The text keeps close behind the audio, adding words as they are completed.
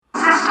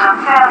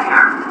System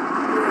failure.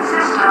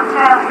 System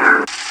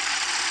failure.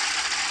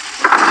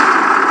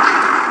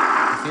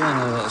 You're feeling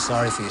a little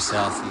sorry for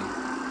yourself.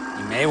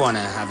 You may want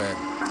to have a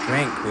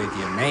drink with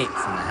your mate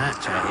from the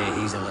hatch. I hear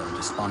he's a little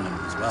despondent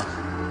as well.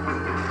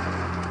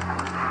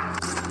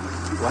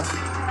 What?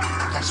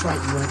 That's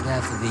right, you weren't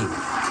there for the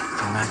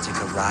dramatic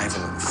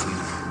arrival of the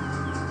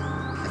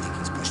funeral. I think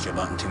he's pushed your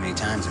button too many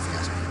times, if you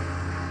ask me.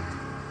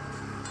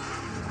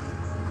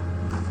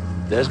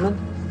 Desmond?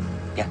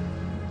 Yeah,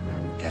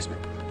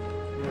 Desmond.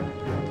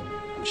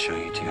 I'm sure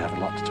you two have a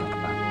lot to talk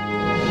about.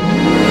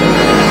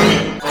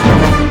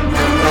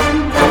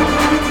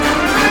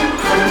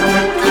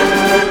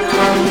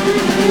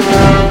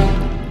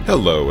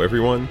 Hello,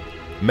 everyone.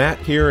 Matt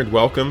here, and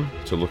welcome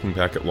to Looking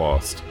Back at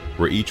Lost,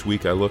 where each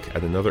week I look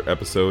at another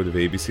episode of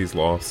ABC's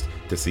Lost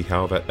to see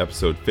how that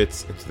episode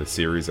fits into the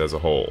series as a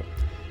whole.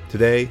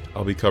 Today,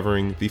 I'll be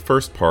covering the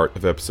first part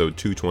of episode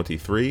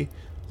 223,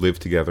 Live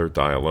Together,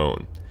 Die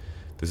Alone.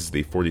 This is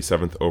the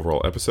 47th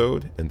overall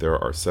episode, and there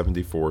are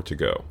 74 to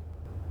go.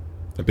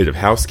 A bit of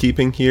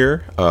housekeeping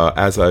here.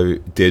 As I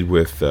did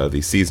with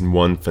the Season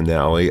 1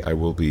 finale, I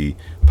will be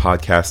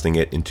podcasting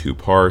it in two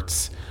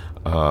parts.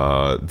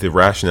 The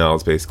rationale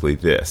is basically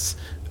this.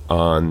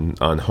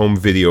 On home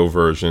video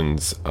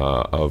versions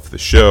of the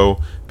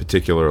show,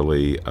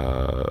 particularly,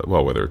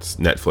 whether it's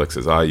Netflix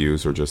as I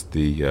use or just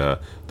the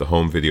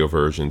home video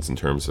versions in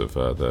terms of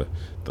the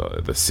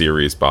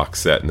series box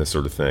set and this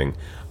sort of thing,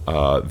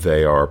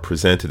 they are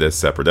presented as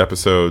separate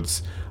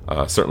episodes.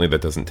 Certainly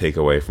that doesn't take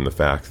away from the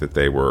fact that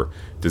they were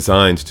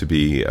designed to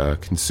be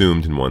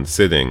consumed in one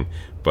sitting,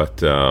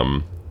 but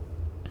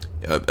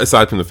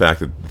aside from the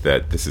fact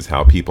that this is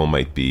how people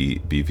might be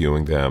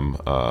viewing them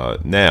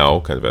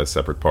now, kind of as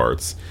separate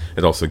parts,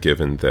 and also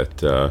given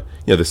that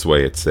this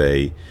way it's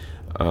a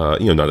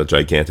not a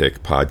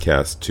gigantic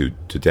podcast to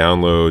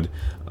download,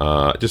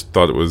 just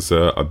thought it was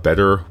a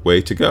better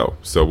way to go.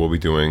 So we'll be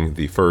doing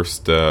the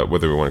first,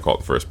 whether we want to call it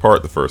the first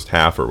part, the first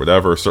half, or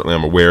whatever. Certainly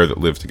I'm aware that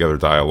Live Together,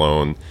 Die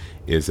Alone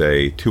is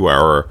a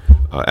 2-hour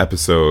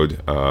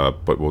episode,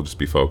 but we'll just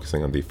be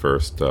focusing on the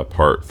first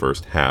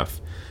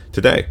half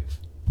today.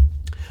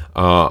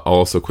 I'll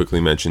also quickly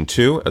mention,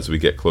 too, as we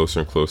get closer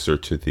and closer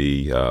to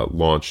the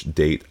launch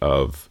date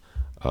of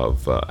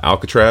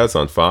Alcatraz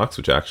on Fox,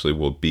 which actually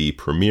will be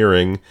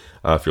premiering,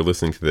 if you're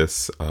listening to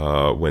this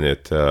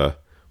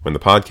when the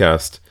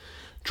podcast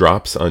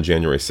drops on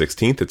January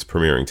 16th. It's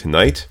premiering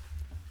tonight,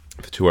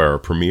 the 2-hour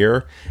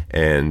premiere,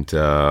 and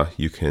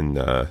you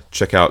can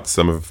check out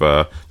some of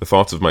the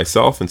thoughts of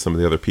myself and some of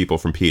the other people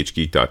from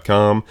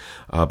phgeek.com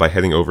by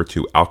heading over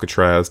to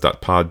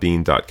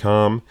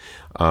alcatraz.podbean.com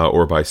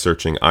or by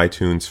searching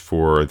iTunes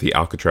for the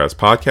Alcatraz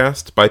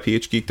podcast by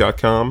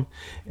phgeek.com.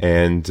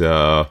 And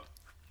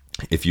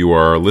if you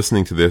are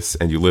listening to this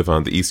and you live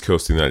on the East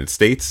Coast of the United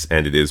States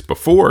and it is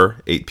before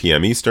 8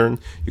 p.m. Eastern,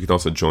 you can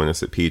also join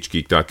us at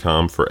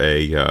phgeek.com for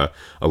a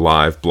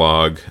live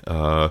blog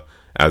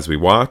as we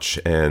watch,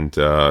 and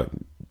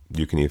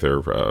you can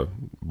either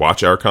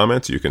watch our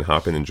comments or you can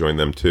hop in and join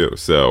them too.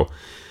 So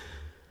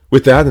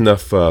with that,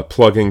 enough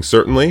plugging,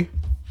 certainly.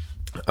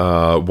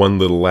 One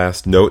little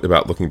last note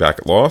about looking back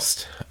at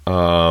Lost.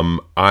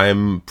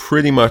 I'm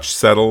pretty much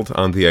settled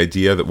on the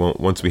idea that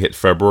once we hit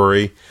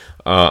February,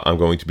 I'm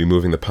going to be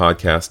moving the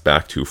podcast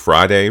back to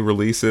Friday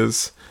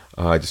releases.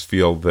 I just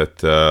feel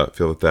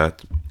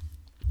that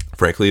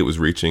frankly, it was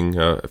reaching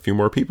a few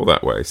more people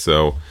that way.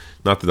 So,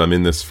 not that I'm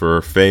in this for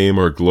fame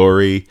or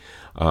glory,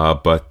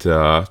 but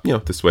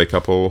this way, a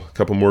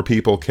couple more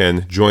people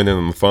can join in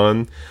on the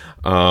fun.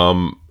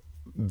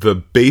 The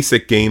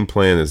basic game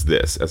plan is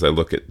this, as I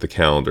look at the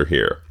calendar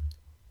here.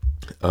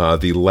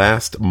 The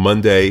last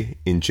Monday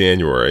in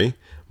January,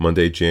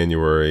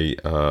 January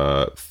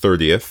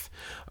 30th,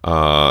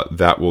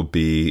 that will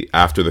be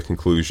after the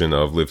conclusion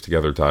of Live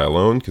Together, Die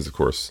Alone, because, of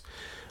course,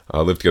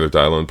 Live Together,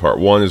 Die Alone Part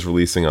 1 is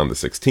releasing on the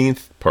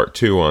 16th, Part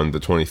 2 on the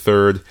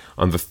 23rd.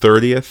 On the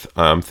 30th,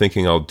 I'm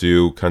thinking I'll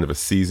do kind of a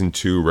Season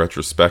 2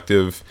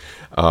 retrospective,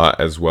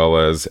 as well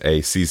as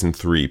a Season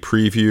 3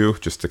 preview,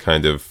 just to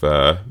kind of,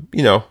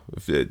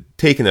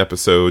 take an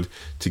episode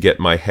to get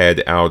my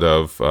head out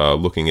of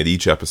looking at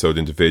each episode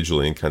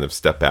individually and kind of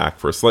step back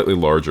for a slightly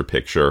larger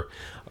picture.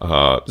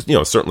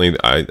 Certainly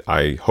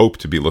I hope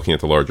to be looking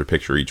at the larger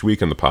picture each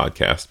week on the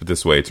podcast, but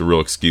this way it's a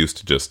real excuse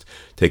to just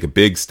take a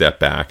big step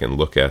back and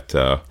look at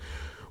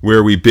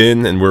where we've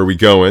been and where we're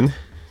going,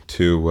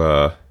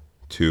 to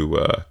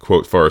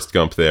quote Forrest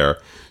Gump there.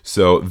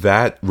 So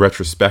that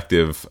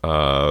retrospective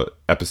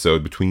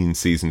episode between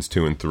seasons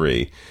 2 and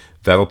 3,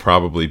 that'll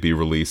probably be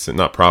releasing,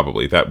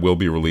 that will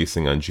be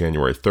releasing on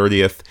January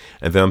 30th,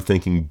 and then I'm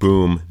thinking,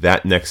 boom,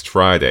 that next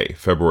Friday,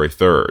 February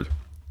 3rd,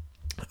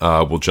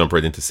 we'll jump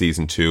right into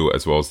Season 2,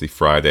 as well as the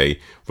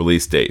Friday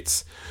release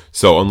dates.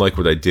 So unlike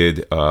what I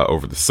did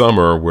over the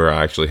summer, where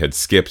I actually had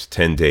skipped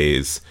 10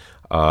 days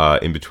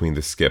in between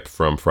the skip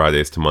from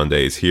Fridays to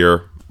Mondays,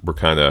 here we're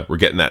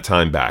getting that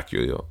time back.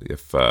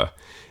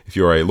 If If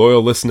you're a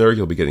loyal listener,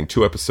 you'll be getting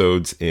 2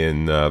 episodes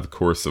in the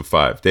course of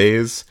 5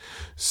 days.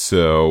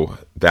 So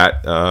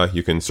that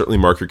you can certainly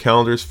mark your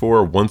calendars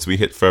for. Once we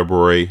hit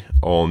February,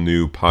 all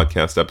new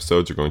podcast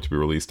episodes are going to be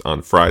released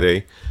on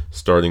Friday,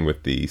 starting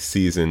with the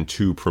season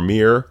 2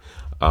 premiere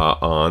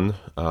on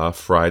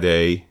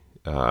Friday,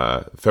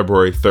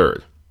 February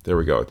 3rd. There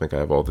we go. I think I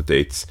have all the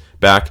dates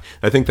back.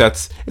 I think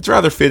it's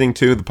rather fitting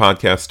too. The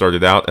podcast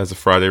started out as a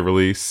Friday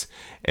release,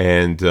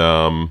 and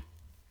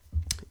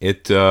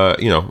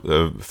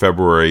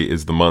February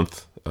is the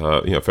month.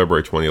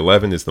 February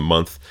 2011 is the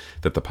month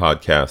that the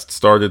podcast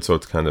started, so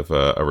it's kind of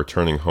a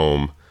returning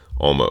home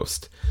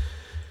almost.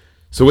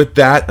 So with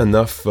that,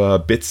 enough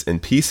bits and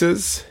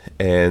pieces,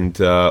 and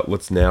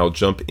let's now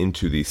jump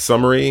into the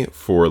summary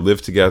for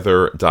Live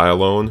Together, Die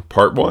Alone,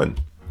 Part 1.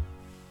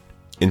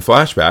 In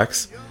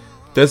flashbacks,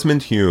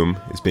 Desmond Hume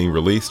is being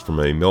released from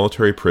a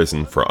military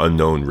prison for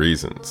unknown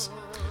reasons.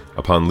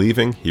 Upon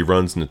leaving, he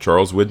runs into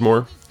Charles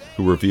Widmore,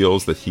 who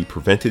reveals that he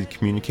prevented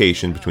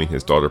communication between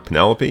his daughter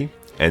Penelope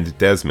and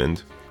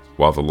Desmond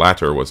while the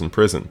latter was in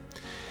prison,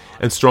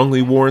 and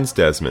strongly warns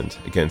Desmond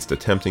against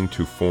attempting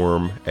to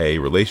form a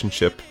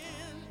relationship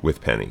with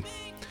Penny.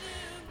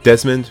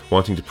 Desmond,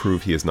 wanting to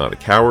prove he is not a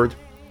coward,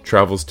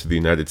 travels to the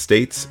United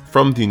States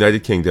from the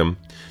United Kingdom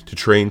to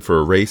train for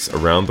a race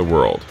around the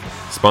world,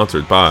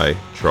 sponsored by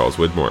Charles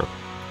Widmore.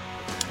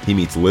 He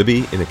meets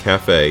Libby in a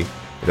cafe,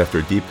 and after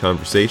a deep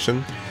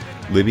conversation,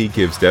 Libby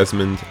gives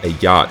Desmond a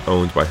yacht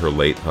owned by her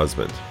late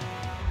husband.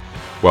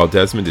 While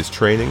Desmond is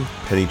training,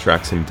 Penny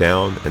tracks him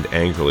down and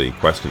angrily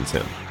questions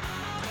him.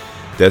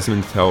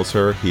 Desmond tells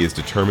her he is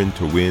determined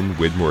to win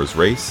Widmore's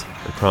race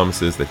and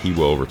promises that he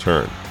will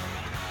return.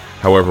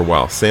 However,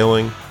 while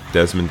sailing,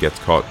 Desmond gets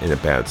caught in a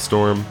bad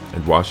storm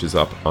and washes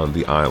up on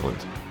the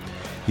island.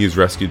 He is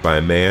rescued by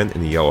a man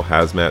in a yellow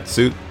hazmat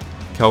suit,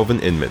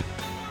 Kelvin Inman,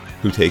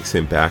 who takes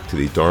him back to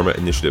the Dharma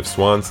Initiative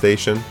Swan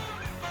Station.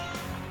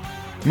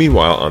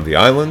 Meanwhile, on the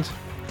island,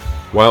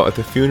 while at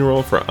the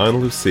funeral for Ana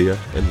Lucia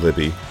and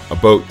Libby, a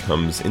boat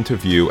comes into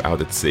view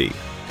out at sea.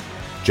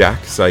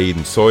 Jack, Saeed,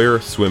 and Sawyer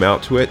swim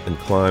out to it and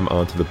climb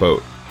onto the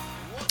boat.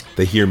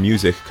 They hear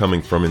music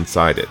coming from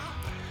inside it.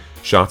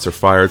 Shots are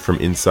fired from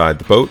inside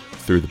the boat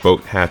through the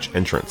boat hatch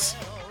entrance,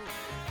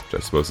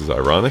 which I suppose is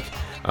ironic.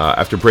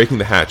 After breaking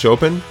the hatch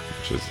open,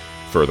 which is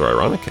further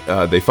ironic,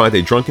 they find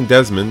a drunken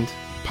Desmond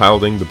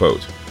piloting the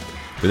boat.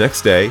 The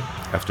next day,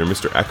 after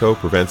Mr. Echo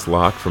prevents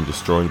Locke from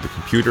destroying the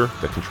computer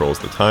that controls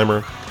the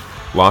timer,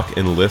 Locke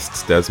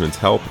enlists Desmond's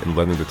help in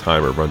letting the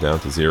timer run down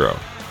to 0.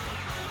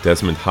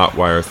 Desmond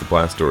hotwires the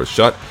blast doors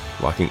shut,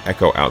 locking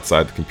Echo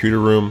outside the computer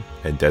room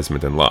and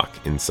Desmond and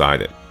Locke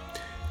inside it.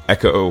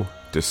 Echo,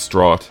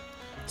 distraught,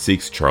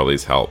 seeks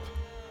Charlie's help.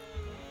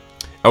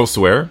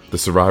 Elsewhere, the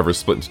survivors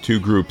split into 2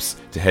 groups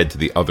to head to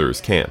the others'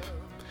 camp.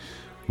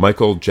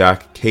 Michael,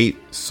 Jack, Kate,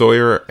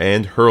 Sawyer,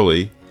 and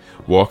Hurley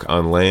walk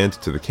on land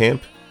to the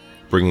camp,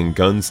 bringing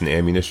guns and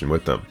ammunition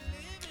with them.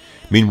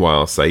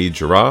 Meanwhile, Saeed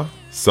Jarrah,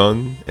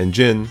 Sun, and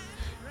Jin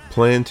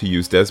plan to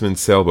use Desmond's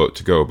sailboat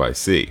to go by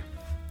sea.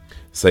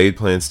 Saeed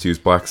plans to use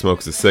black smoke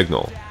as a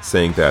signal,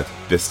 saying that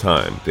this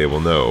time they will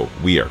know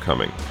we are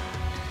coming.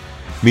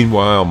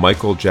 Meanwhile,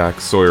 Michael,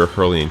 Jack, Sawyer,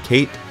 Hurley, and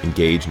Kate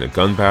engage in a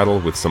gun battle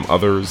with some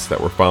others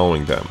that were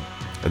following them,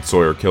 and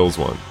Sawyer kills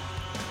one.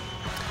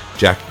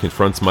 Jack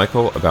confronts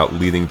Michael about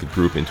leading the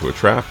group into a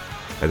trap,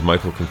 and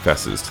Michael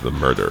confesses to the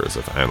murders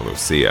of Ana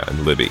Lucia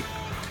and Libby.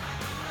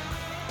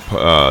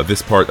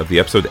 This part of the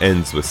episode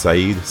ends with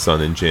Saeed,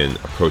 Sun, and Jin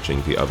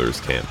approaching the others'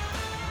 camp.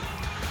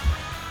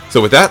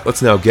 So with that,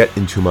 let's now get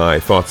into my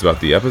thoughts about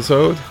the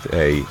episode.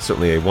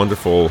 Certainly a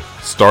wonderful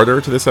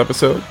starter to this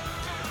episode.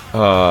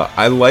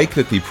 I like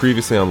that the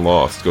Previously on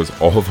Lost goes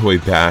all the way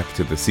back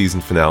to the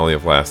season finale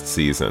of last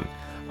season,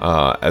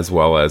 as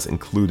well as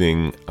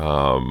including,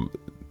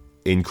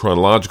 in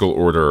chronological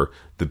order,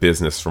 the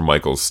business from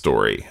Michael's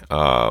story.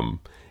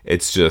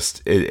 It's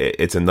just,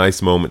 it's a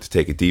nice moment to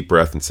take a deep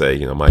breath and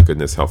say, my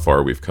goodness, how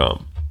far we've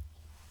come.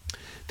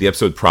 The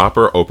episode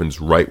proper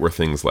opens right where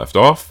things left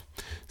off,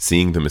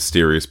 seeing the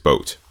mysterious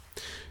boat.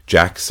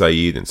 Jack,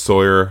 Saeed, and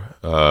Sawyer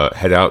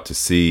head out to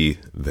see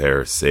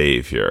their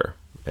savior.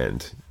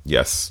 And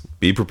yes,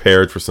 be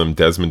prepared for some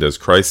Desmond as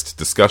Christ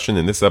discussion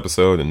in this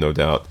episode, and no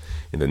doubt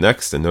in the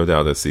next, and no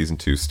doubt as season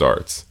 2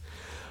 starts.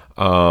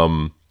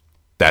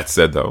 That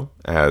said, though,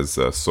 as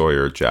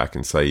Sawyer, Jack,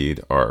 and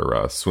Saeed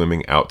are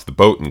swimming out to the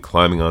boat and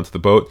climbing onto the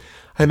boat,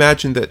 I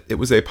imagine that it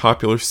was a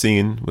popular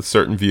scene with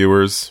certain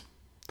viewers.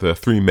 The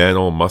 3 men,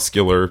 all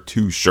muscular,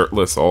 2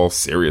 shirtless, all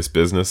serious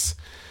business.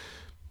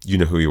 You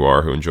know who you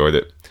are who enjoyed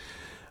it.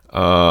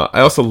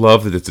 I also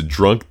love that it's a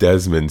drunk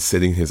Desmond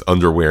sitting in his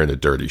underwear and a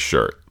dirty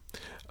shirt.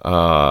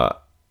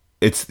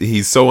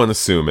 He's so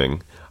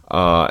unassuming.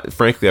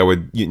 Frankly,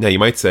 now you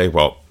might say,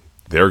 well,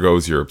 there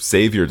goes your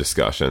savior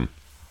discussion.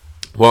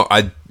 Well,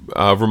 I'd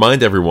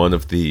remind everyone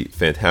of the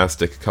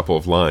fantastic couple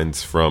of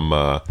lines from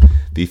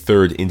the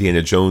 3rd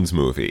Indiana Jones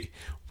movie,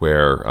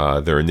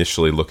 where they're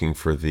initially looking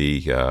for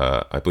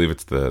I believe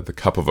it's the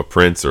cup of a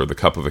prince or the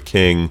cup of a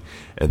king,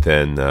 and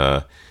then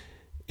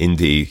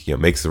Indy,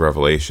 makes the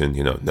revelation,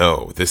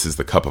 no, this is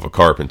the cup of a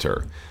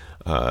carpenter.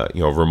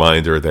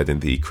 Reminder that in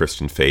the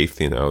Christian faith,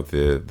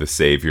 the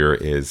Savior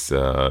is,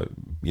 a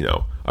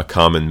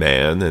common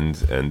man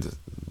and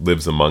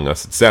lives among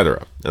us,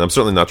 etc. And I'm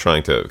certainly not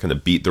trying to kind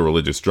of beat the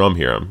religious drum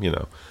here. In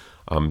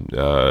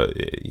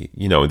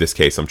this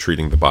case, I'm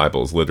treating the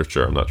Bible as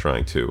literature. I'm not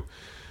trying to,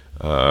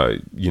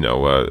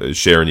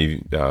 share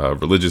any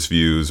religious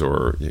views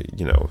or,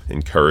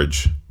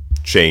 encourage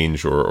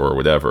change or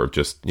whatever.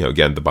 Just,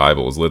 again, the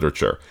Bible is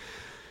literature.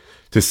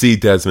 To see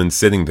Desmond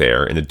sitting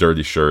there in a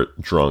dirty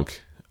shirt,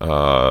 drunk,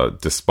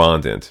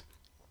 despondent,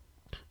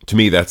 to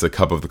me, that's a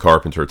cup of the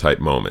carpenter type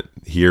moment.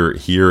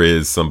 Here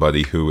is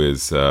somebody who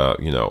is,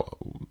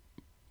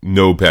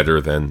 no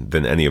better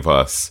than any of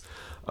us.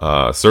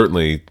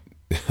 Certainly,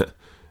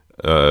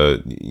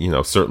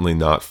 certainly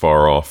not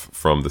far off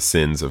from the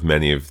sins of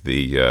many of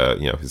the,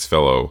 his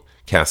fellow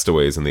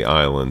castaways on the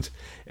island.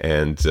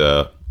 And,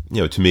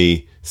 to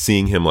me,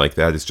 seeing him like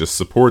that is just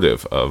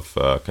supportive of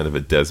kind of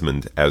a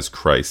Desmond as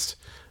Christ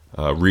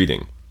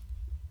reading.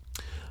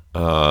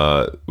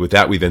 With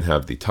that, we then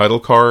have the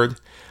title card,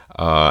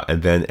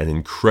 and then an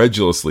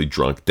incredulously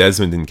drunk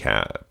Desmond in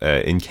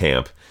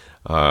camp,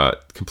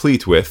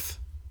 complete with,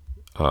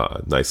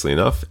 nicely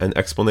enough, an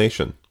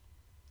explanation.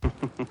 Do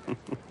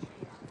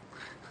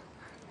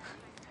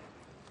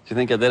you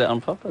think I did it on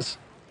purpose?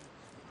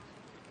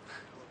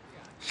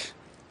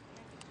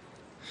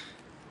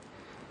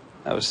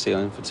 I was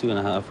sailing for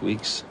 2.5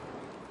 weeks.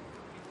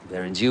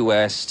 There in due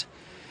west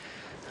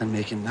and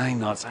making 9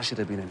 knots. I should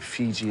have been in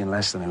Fiji in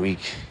less than a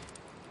week.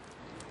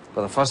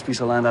 But the first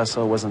piece of land I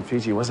saw wasn't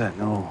Fiji, was it?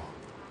 No.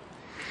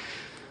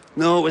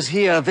 No, it was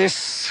here,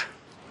 this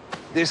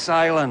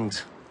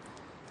island.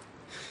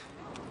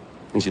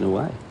 And you know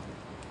why?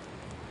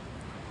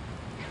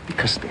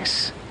 Because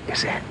this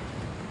is it.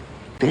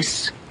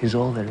 This is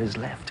all there is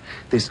left.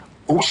 This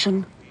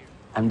ocean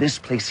and this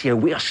place here.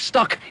 We are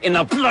stuck in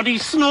a bloody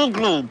snow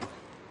globe.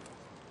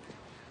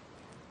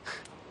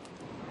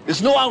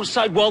 There's no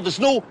outside world. There's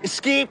no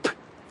escape.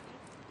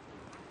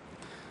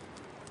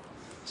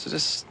 So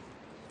just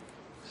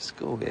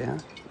go here.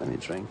 Let me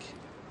drink.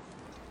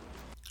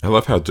 I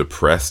love how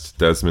depressed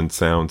Desmond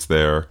sounds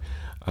there.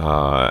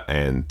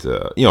 And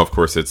of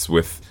course, it's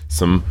with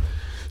some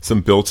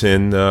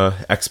built-in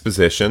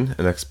exposition,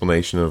 an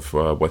explanation of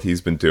what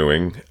he's been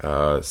doing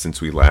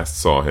since we last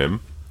saw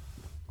him.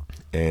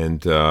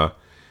 And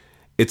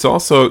it's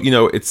also,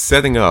 it's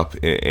setting up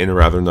in a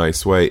rather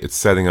nice way. It's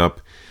setting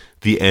up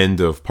the end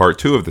of part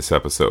 2 of this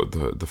episode,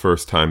 the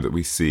first time that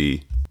we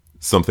see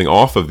something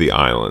off of the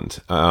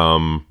island.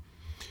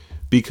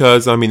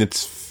 Because,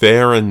 it's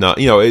fair enough.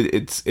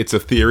 It's a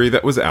theory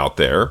that was out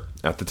there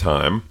at the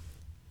time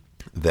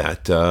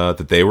that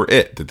they were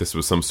it, that this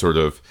was some sort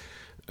of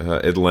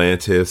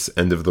Atlantis,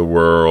 end of the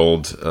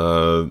world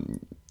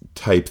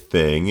type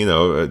thing,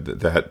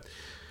 that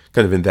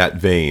kind of in that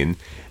vein.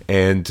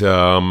 And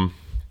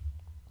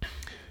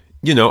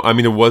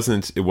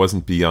it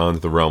wasn't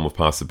beyond the realm of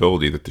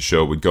possibility that the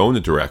show would go in a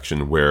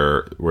direction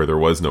where there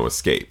was no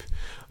escape.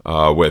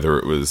 Whether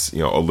it was,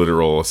 a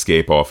literal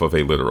escape off of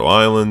a literal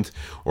island,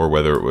 or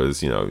whether it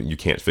was, you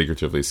can't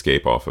figuratively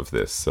escape off of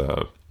this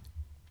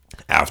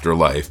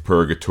afterlife,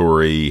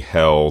 purgatory,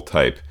 hell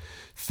type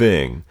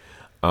thing.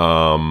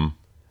 I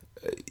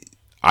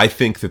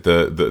think that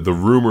the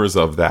rumors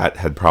of that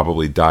had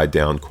probably died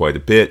down quite a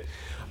bit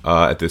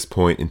at this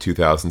point in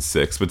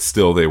 2006, but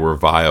still they were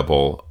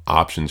viable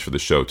options for the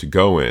show to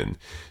go in.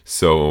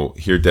 So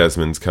here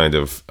Desmond's kind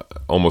of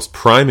almost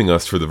priming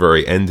us for the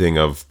very ending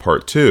of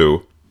part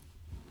 2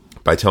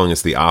 by telling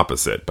us the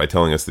opposite, by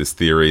telling us this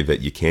theory that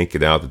you can't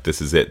get out, that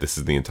this is it, this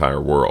is the entire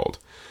world,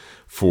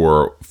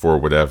 for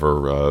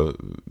whatever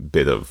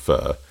bit of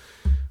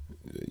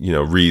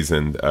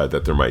reason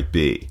that there might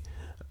be.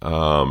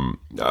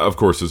 Of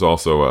course, there's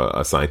also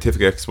a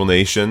scientific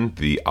explanation,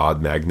 the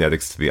odd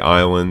magnetics to the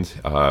island,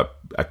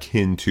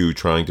 akin to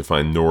trying to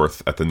find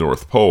north at the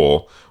North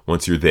Pole.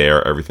 Once you're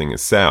there, everything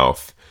is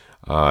south,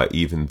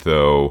 even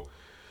though,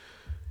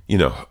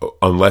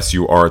 unless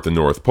you are at the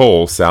North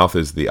Pole, south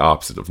is the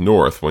opposite of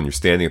north. When you're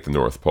standing at the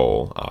North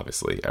Pole,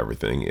 obviously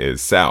everything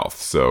is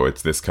south. So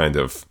it's this kind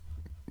of,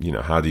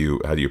 how do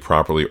you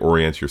properly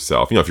orient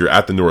yourself? If you're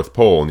at the North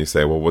Pole and you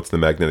say, well, what's the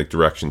magnetic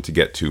direction to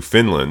get to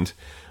Finland?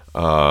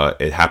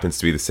 It happens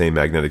to be the same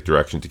magnetic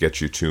direction to get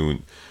you to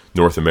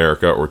North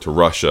America or to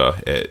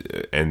Russia.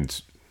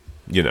 It's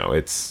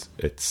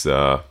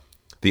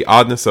the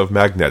oddness of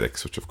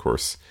magnetics, which of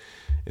course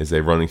is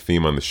a running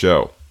theme on the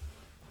show.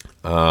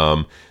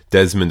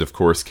 Desmond, of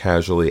course,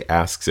 casually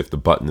asks if the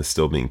button is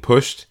still being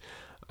pushed.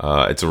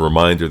 It's a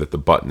reminder that the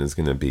button is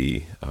going to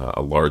be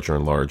a larger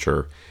and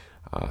larger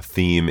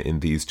theme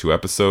in these 2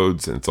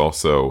 episodes, and it's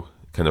also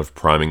kind of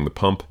priming the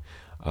pump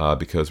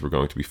because we're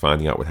going to be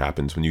finding out what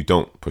happens when you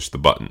don't push the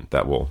button.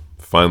 That will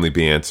finally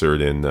be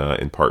answered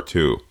in part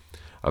 2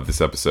 of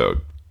this episode.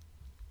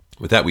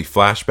 With that, we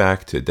flash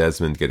back to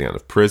Desmond getting out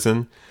of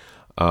prison.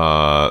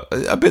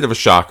 A bit of a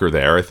shocker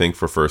there, I think,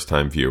 for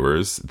first-time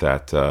viewers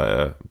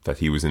that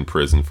he was in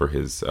prison for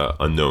his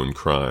unknown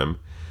crime.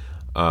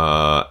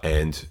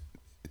 and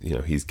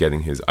he's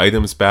getting his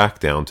items back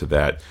down to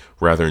that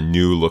rather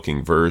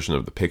new-looking version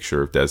of the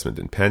picture of Desmond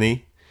and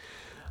Penny.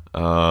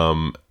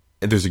 And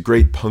there's a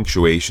great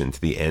punctuation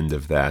to the end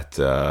of that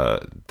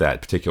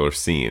particular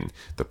scene.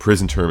 The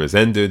prison term is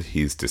ended.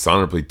 He's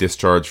dishonorably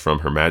discharged from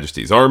Her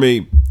Majesty's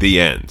Army. The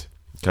end.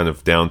 Kind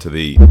of down to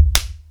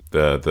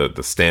the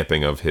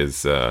stamping of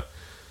his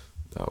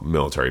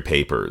military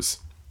papers.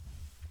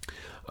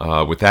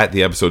 With that,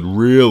 the episode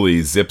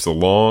really zips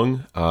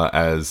along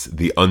as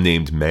the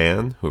unnamed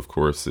man, who of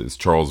course is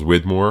Charles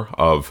Widmore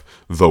of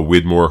the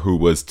Widmore who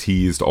was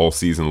teased all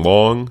season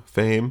long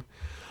fame.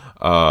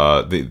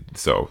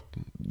 So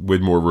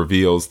Widmore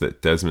reveals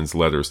that Desmond's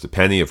letters to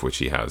Penny, of which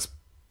he has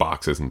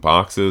boxes and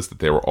boxes, that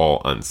they were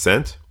all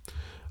unsent.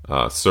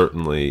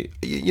 Certainly,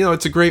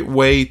 it's a great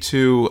way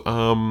to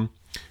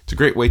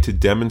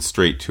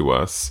demonstrate to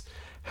us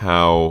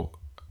how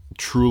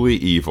truly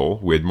evil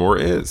Widmore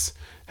is.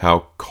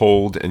 How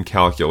cold and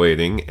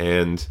calculating,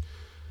 and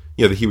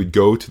that he would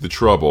go to the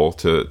trouble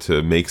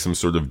to make some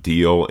sort of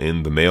deal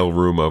in the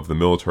mailroom of the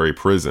military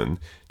prison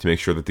to make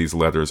sure that these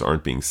letters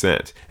aren't being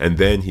sent. And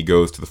then he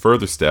goes to the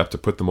further step to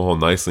put them all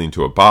nicely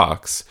into a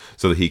box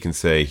so that he can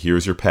say,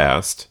 here's your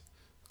past,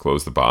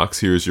 close the box,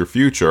 here's your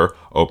future,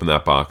 open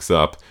that box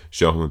up,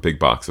 show him a big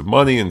box of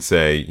money and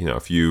say,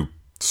 if you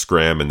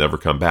scram and never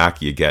come back,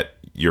 you get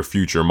your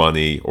future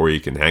money, or you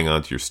can hang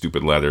on to your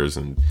stupid letters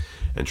and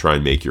try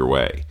and make your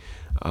way.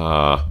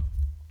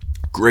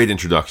 Great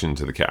introduction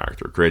to the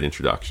character. Great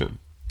introduction.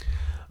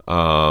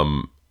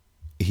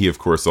 He, of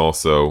course,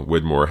 also,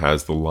 Widmore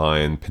has the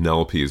line,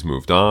 Penelope has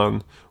moved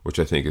on, which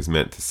I think is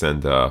meant to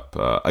send up,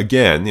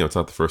 again, it's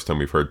not the first time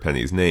we've heard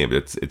Penny's name,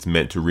 but it's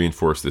meant to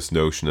reinforce this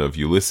notion of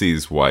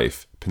Ulysses'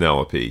 wife,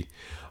 Penelope,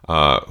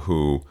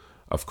 who,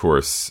 of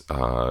course,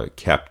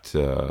 kept,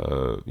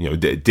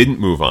 didn't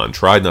move on,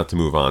 tried not to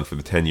move on for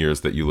the 10 years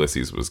that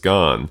Ulysses was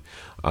gone,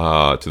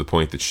 to the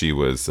point that she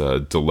was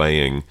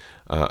delaying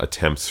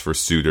attempts for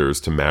suitors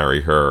to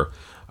marry her.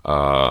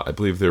 I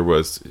believe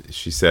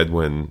she said,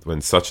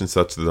 when such and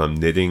such that I'm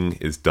knitting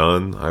is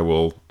done, I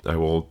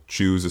will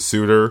choose a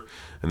suitor,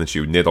 and then she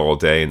would knit all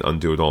day and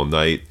undo it all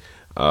night.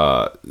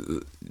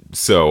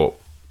 So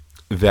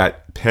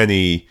that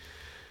Penny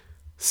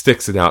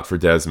sticks it out for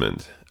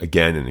Desmond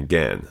again and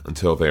again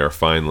until they are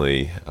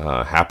finally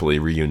happily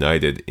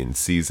reunited in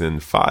season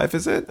 5,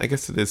 is it? I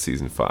guess it is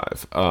season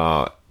 5.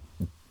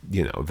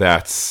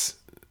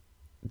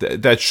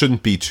 That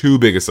shouldn't be too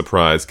big a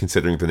surprise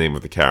considering the name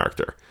of the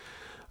character.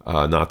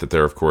 Not that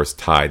they're, of course,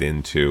 tied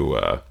into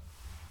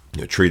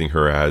treating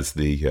her as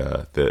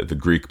the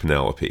Greek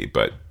Penelope,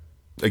 but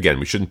again,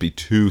 we shouldn't be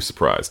too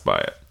surprised by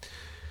it.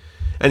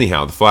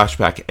 Anyhow, the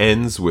flashback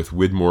ends with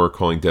Widmore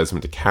calling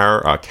Desmond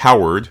a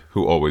coward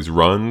who always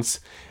runs.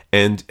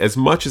 And as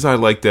much as I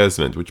like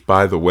Desmond, which,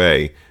 by the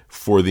way,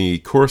 for the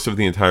course of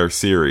the entire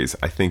series,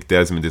 I think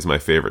Desmond is my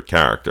favorite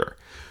character.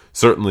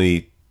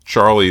 Certainly,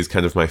 Charlie is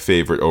kind of my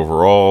favorite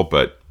overall,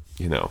 but,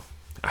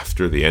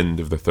 after the end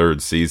of the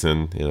 3rd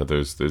season,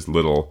 there's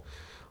little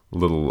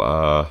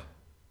that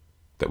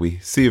we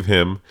see of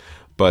him.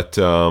 But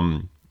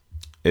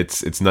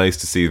it's nice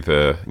to see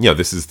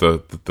this is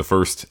the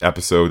first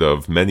episode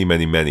of many,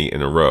 many, many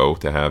in a row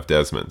to have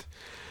Desmond.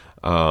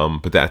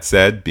 But that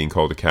said, being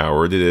called a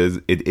coward,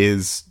 it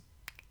is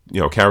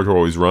coward who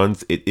always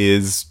runs. It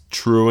is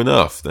true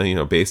enough.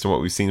 Based on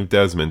what we've seen of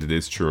Desmond, it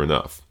is true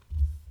enough.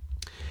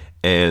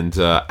 And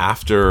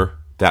after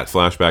that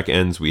flashback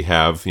ends, we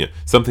have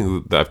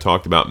something that I've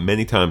talked about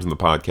many times in the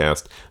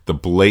podcast, the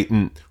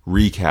blatant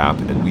recap,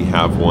 and we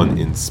have one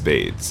in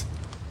spades.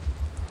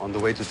 On the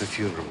way to the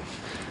funeral,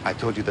 I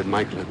told you that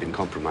Michael had been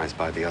compromised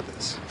by the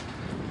others.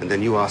 And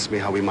then you asked me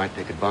how we might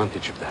take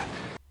advantage of that.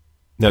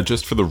 Now,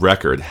 just for the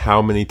record,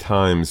 how many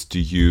times do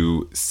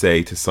you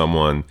say to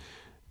someone,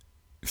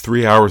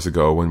 3 hours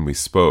ago when we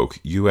spoke,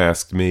 you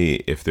asked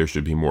me if there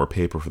should be more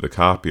paper for the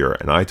copier,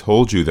 and I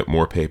told you that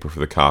more paper for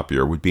the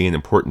copier would be an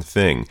important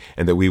thing,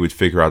 and that we would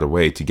figure out a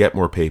way to get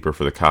more paper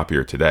for the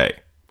copier today.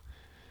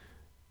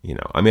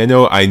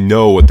 I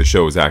know what the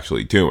show is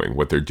actually doing.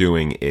 What they're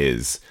doing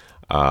is,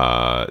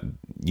 this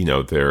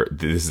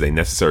is a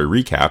necessary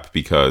recap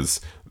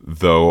because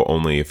though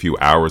only a few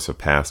hours have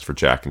passed for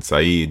Jack and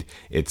Saeed,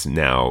 it's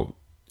now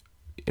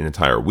an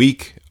entire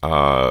week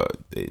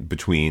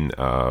between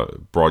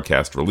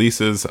broadcast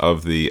releases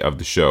of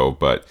the show,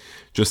 but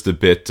just a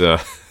bit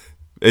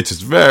it's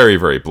just very,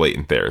 very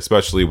blatant there,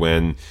 especially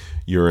when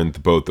you're in the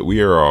boat that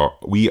we are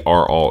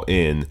all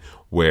in,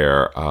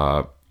 where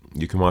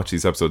you can watch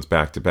these episodes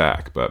back to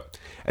back. But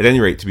at any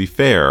rate, to be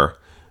fair,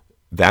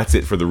 that's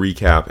it for the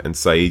recap, and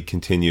Saeed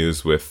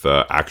continues with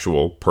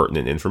actual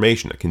pertinent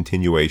information, a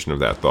continuation of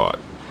that thought.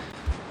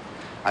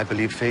 I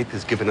believe fate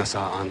has given us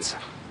our answer.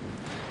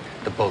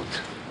 The boat.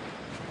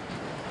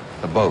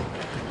 The boat?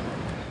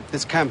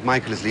 This camp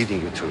Michael is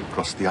leading you to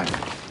across the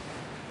island.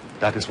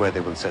 That is where they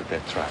will set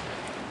their trap.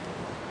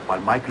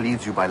 While Michael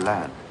leads you by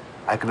land,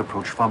 I can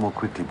approach far more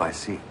quickly by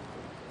sea.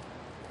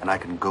 And I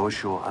can go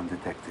ashore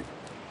undetected.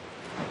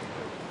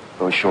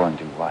 Go ashore and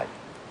do what?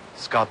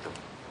 Scout them.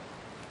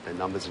 their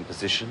numbers and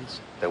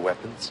positions, their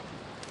weapons.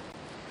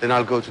 Then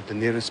I'll go to the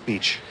nearest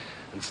beach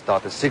and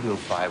start a signal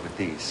fire with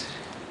these.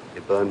 They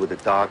burn with a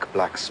dark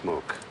black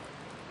smoke.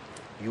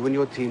 You and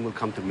your team will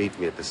come to meet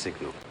me at the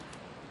signal.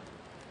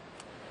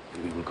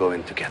 And we will go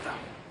in together.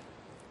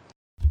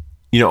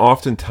 You know,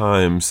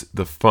 oftentimes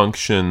the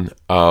function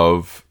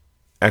of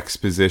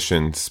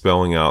exposition,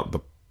 spelling out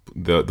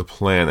the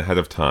plan ahead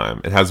of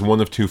time, it has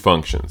one of two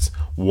functions.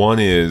 One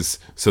is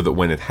so that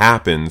when it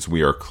happens,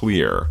 we are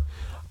clear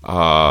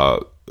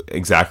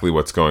exactly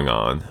what's going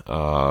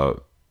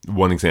on.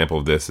 One example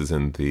of this is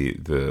in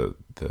the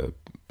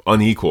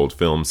unequaled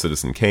film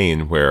Citizen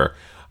Kane, where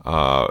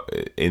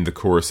in the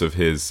course of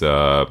his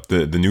the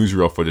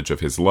newsreel footage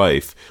of his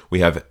life, we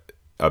have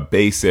a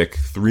basic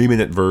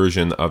 3-minute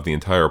version of the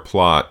entire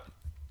plot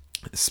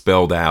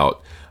spelled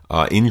out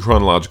in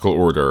chronological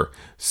order,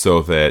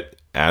 so that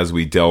as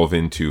we delve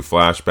into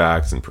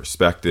flashbacks and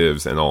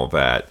perspectives and all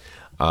that,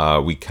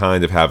 we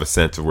kind of have a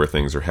sense of where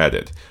things are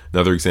headed.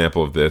 Another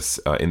example of this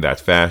in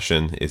that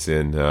fashion is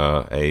in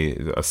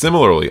a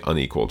similarly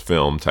unequaled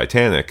film,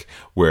 Titanic,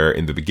 where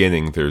in the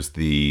beginning there's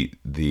the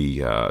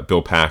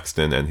Bill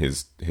Paxton and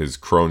his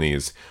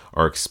cronies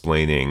are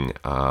explaining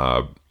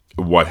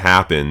what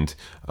happened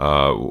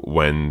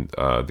when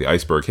the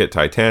iceberg hit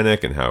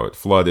Titanic and how it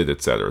flooded,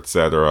 etc.,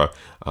 etc.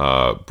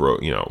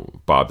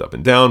 Bobbed up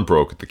and down,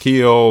 broke at the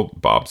keel,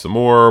 bobbed some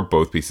more,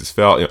 both pieces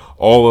fell.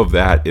 All of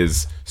that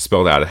is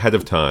spelled out ahead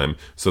of time,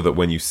 so that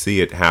when you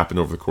see it happen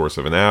over the course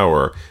of an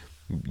hour,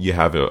 you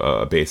have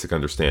a basic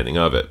understanding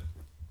of it.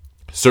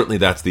 Certainly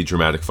that's the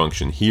dramatic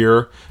function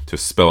here, to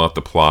spell out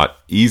the plot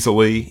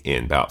easily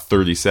in about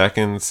 30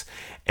 seconds,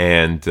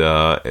 and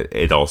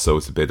it also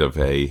is a bit of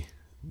a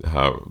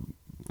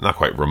not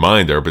quite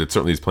reminder, but it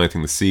certainly is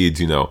planting the seeds.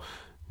 Now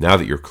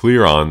that you're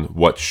clear on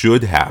what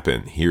should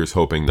happen, here's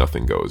hoping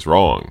nothing goes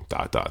wrong, ...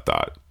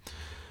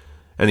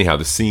 Anyhow,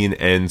 the scene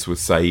ends with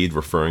Saeed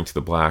referring to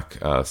the black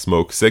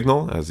smoke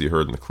signal, as you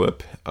heard in the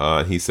clip.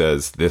 He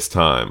says, "This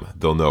time,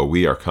 they'll know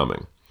we are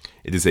coming."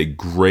 It is a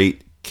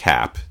great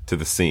cap to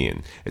the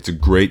scene. It's a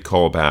great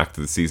callback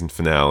to the season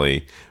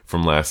finale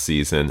from last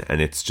season,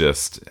 and it's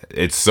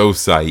so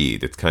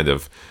Saeed. It's kind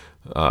of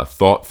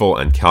thoughtful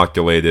and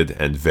calculated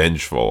and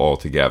vengeful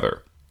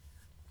altogether.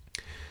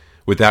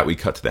 With that, we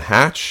cut to the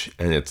hatch,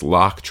 and it's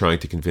Locke trying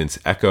to convince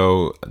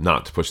Echo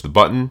not to push the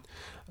button,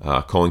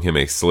 calling him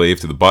a slave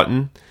to the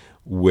button,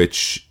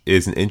 which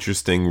is an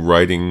interesting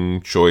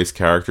writing choice,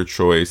 character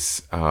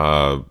choice.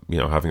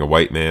 Having a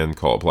white man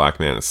call a black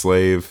man a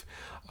slave.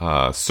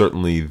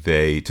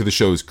 Certainly, to the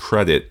show's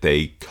credit,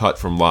 they cut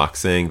from Locke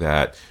saying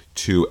that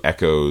to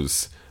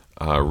Echo's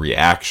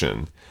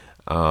reaction,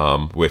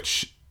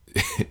 which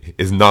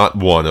is not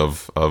one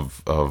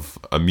of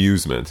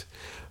amusement,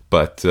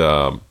 but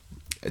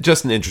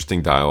just an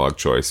interesting dialogue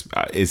choice.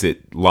 Is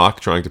it Locke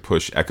trying to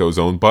push Echo's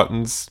own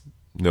buttons?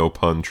 No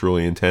pun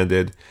truly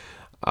intended.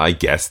 I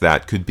guess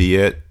that could be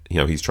it.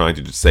 He's trying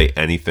to just say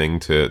anything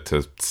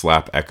to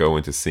slap Echo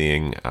into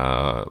seeing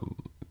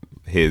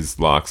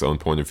Locke's own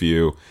point of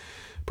view.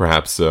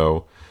 Perhaps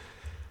so.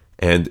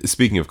 And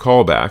speaking of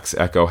callbacks,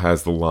 Echo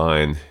has the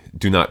line,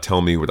 "Do not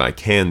tell me what I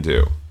can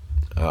do,"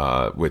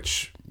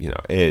 which,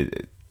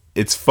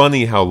 it's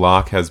funny how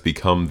Locke has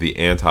become the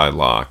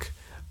anti-Locke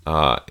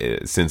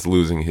since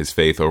losing his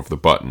faith over the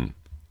button,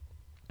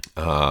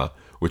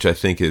 which I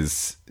think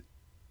is,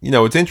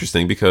 it's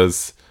interesting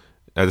because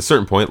at a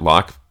certain point,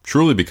 Locke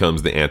truly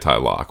becomes the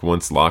anti-Locke.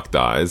 Once Locke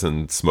dies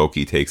and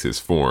Smokey takes his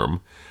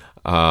form,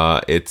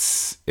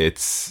 it's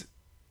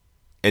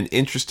an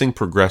interesting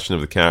progression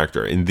of the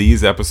character. In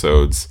these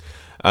episodes,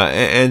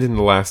 and in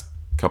the last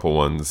couple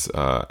ones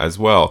as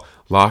well,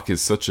 Locke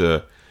is such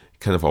a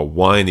kind of a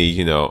whiny,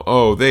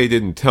 they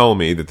didn't tell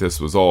me that this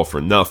was all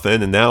for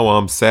nothing, and now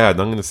I'm sad,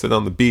 and I'm going to sit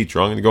on the beach,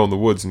 or I'm going to go in the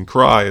woods and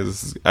cry,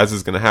 as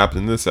is going to happen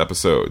in this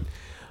episode.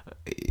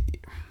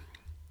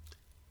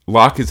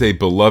 Locke is a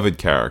beloved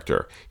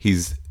character.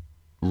 He's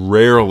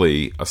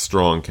rarely a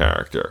strong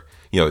character.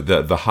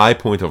 The high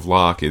point of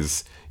Locke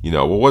is,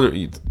 what are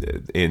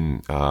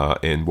in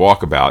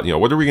Walkabout,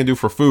 what are we going to do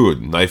for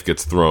food? Knife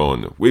gets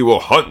thrown. We will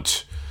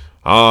hunt.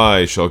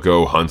 I shall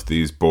go hunt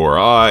these boar.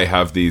 I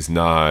have these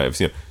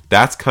knives.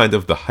 That's kind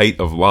of the height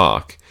of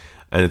Locke,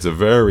 and it's a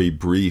very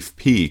brief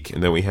peak.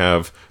 And then we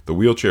have the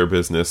wheelchair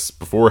business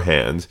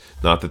beforehand.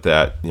 Not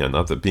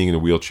that being in a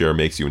wheelchair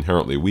makes you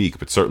inherently weak,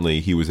 but certainly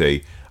he was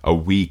a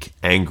weak,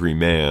 angry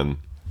man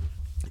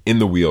in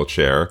the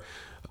wheelchair,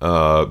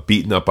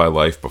 beaten up by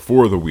life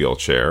before the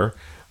wheelchair,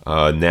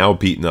 now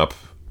beaten up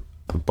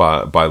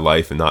by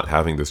life and not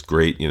having this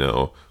great,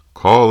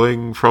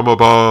 calling from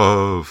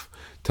above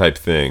type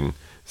thing.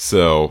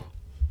 So,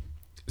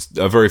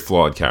 a very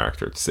flawed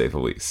character, to say the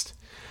least.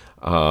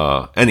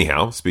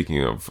 Anyhow,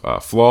 speaking of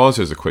flaws,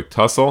 there's a quick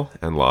tussle,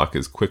 and Locke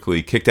is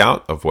quickly kicked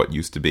out of what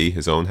used to be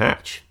his own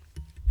hatch.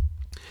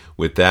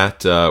 With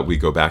that, we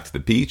go back to the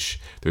beach.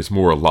 There's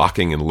more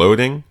locking and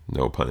loading,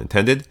 no pun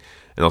intended.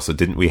 And also,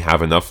 didn't we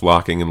have enough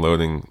locking and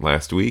loading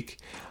last week?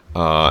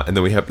 And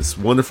then we have this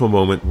wonderful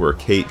moment where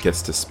Kate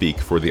gets to speak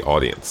for the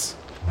audience.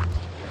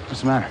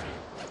 What's the matter?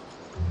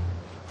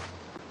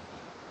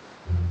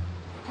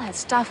 that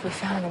stuff we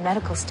found in the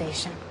medical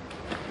station.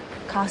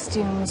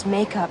 Costumes,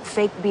 makeup,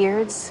 fake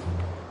beards.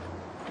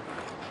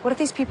 What if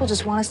these people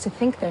just want us to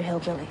think they're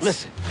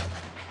hillbillies?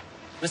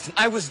 Listen,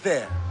 I was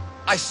there.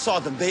 I saw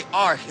them. They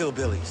are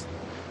hillbillies.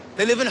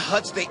 They live in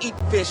huts, they eat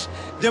fish.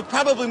 They're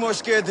probably more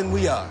scared than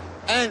we are.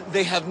 And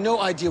they have no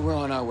idea we're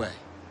on our way.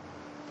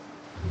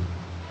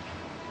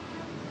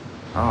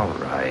 All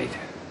right.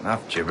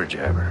 Enough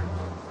jibber-jabber.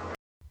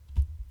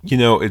 You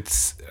know,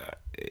 it's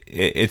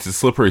a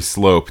slippery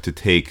slope to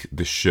take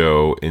the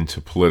show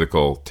into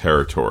political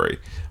territory.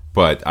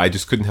 But I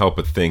just couldn't help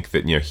but think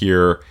that, you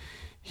know,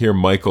 here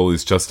Michael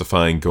is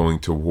justifying going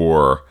to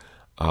war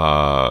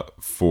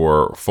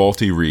for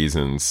faulty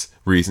reasons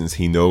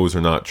he knows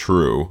are not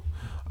true,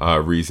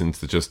 reasons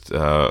that just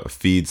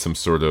feed some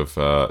sort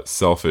of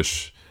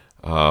selfish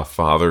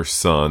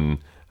father-son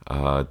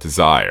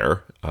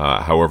desire,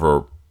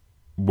 however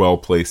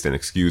well-placed and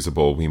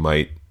excusable we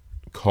might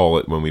call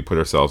it when we put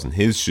ourselves in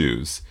his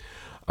shoes.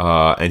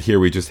 And here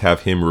we just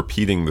have him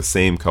repeating the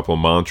same couple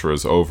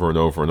mantras over and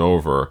over and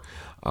over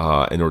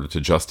in order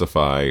to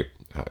justify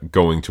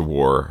going to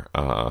war.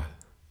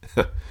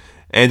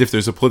 And if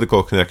there's a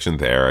political connection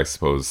there, I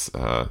suppose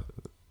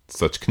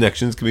such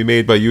connections can be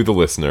made by you, the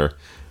listener.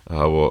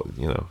 Well,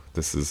 you know,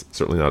 this is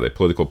certainly not a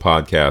political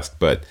podcast,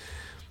 but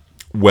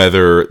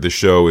whether the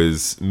show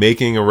is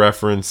making a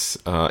reference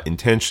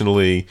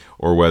intentionally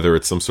or whether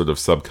it's some sort of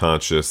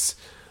subconscious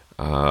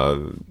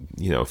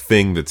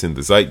thing that's in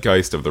the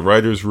zeitgeist of the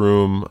writer's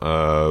room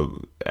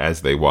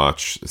as they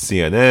watch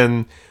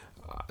CNN,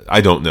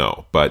 I don't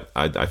know, but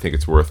I think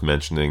it's worth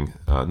mentioning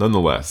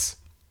nonetheless.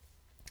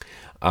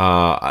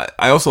 I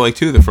also like,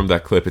 too, that from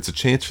that clip, it's a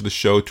chance for the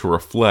show to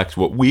reflect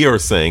what we are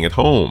saying at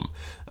home.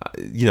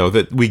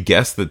 That we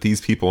guess that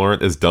these people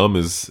aren't as dumb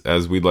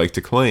as we'd like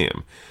to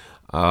claim.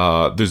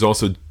 There's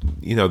also,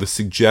 the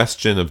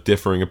suggestion of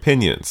differing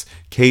opinions.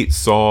 Kate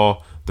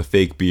saw the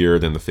fake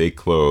beard and the fake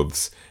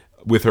clothes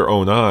with her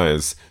own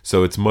eyes,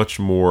 so it's much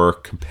more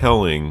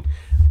compelling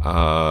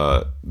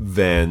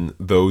than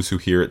those who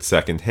hear it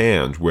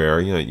secondhand, where,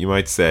 you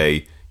might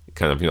say,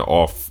 kind of,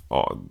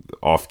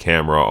 off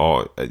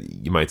camera,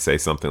 you might say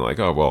something like,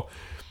 oh, well,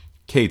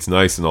 Kate's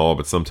nice and all,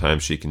 but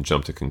sometimes she can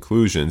jump to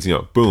conclusions.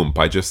 Boom,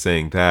 by just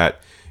saying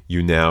that,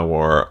 you now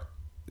are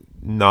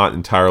not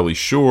entirely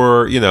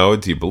sure,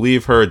 do you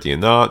believe her, do you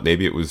not?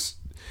 Maybe it was,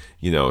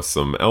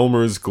 some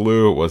Elmer's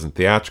glue, it wasn't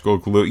theatrical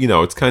glue.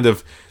 It's kind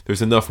of,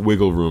 there's enough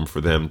wiggle room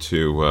for them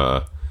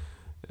to,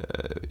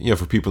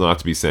 for people not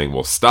to be saying,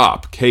 well,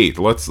 stop, Kate,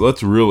 let's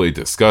really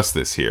discuss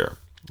this here,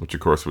 which of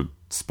course would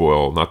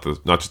spoil not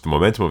just the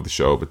momentum of the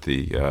show, but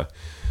the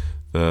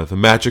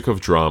magic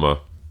of drama.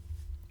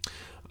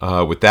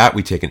 With that,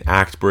 we take an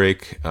act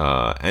break,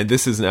 and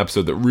this is an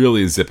episode that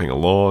really is zipping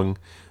along.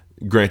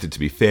 Granted, to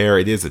be fair,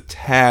 it is a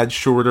tad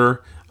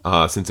shorter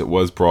since it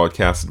was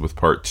broadcasted with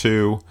part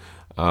 2.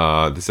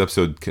 This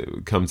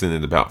episode comes in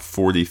at about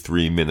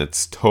 43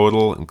 minutes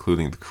total,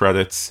 including the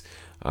credits.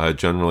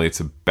 Generally, it's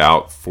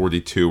about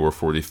 42 or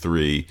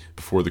 43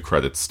 before the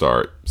credits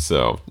start.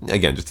 So,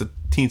 again, just a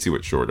teensy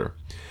bit shorter.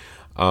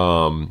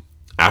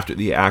 After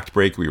the act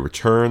break, we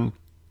return.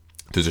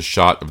 There's a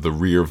shot of the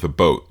rear of the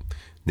boat,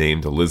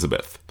 named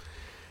Elizabeth.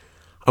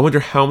 I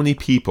wonder how many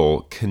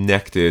people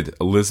connected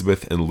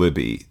Elizabeth and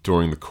Libby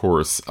during the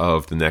course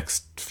of the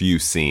next few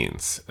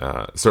scenes.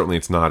 Certainly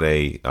it's not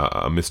a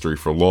mystery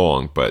for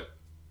long, but,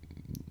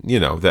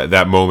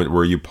 that moment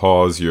where you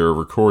pause your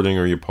recording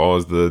or you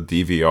pause the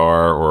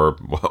DVR, or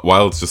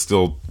while it's just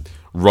still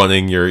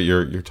running,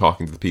 you're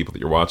talking to the people that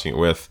you're watching it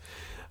with.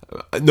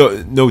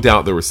 No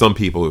doubt there were some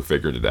people who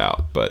figured it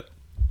out, but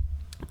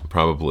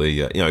probably,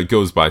 it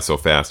goes by so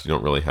fast you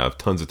don't really have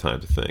tons of time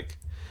to think.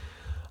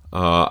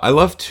 I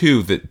love,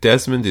 too, that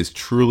Desmond is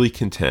truly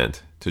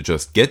content to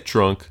just get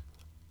drunk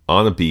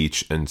on a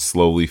beach and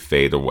slowly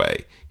fade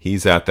away.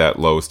 He's at that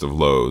lowest of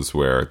lows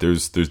where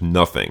there's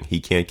nothing. He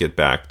can't get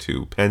back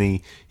to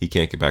Penny. He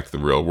can't get back to the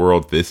real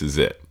world. This is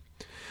it.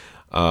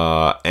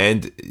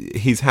 And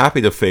he's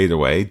happy to fade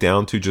away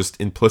down to just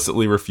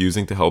implicitly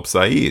refusing to help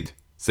Saeed.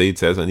 Saeed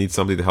says, I need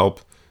somebody to help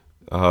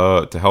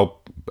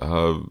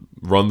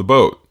run the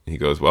boat. He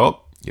goes,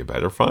 well, you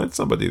better find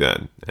somebody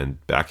then.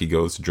 And back he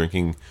goes to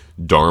drinking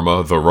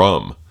Dharma the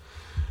rum.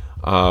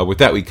 With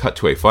that, we cut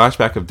to a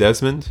flashback of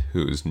Desmond,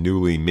 who's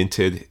newly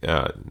minted,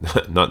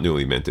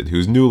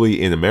 who's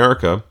newly in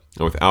America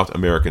and without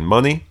American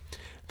money.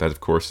 That,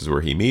 of course, is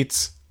where he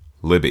meets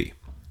Libby.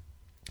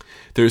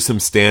 There's some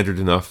standard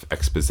enough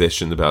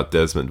exposition about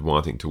Desmond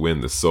wanting to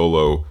win the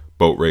solo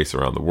boat race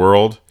around the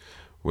world,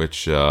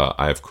 which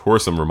I, of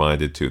course, am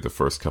reminded to the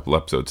first couple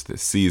episodes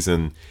this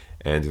season,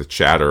 and the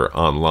chatter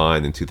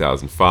online in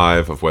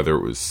 2005 of whether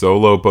it was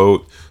solar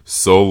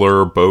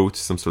boat,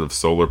 some sort of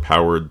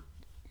solar-powered,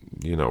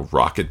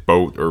 rocket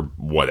boat or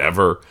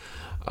whatever.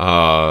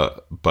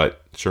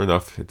 But sure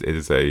enough, it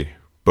is a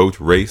boat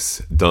race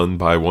done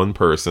by one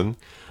person,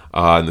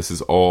 and this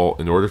is all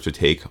in order to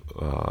take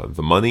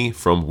the money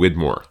from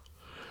Widmore.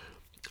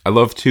 I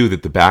love, too,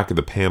 that the back of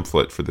the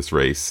pamphlet for this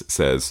race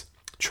says,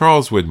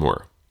 Charles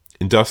Widmore,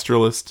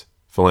 industrialist,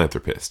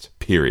 philanthropist,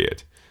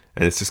 period.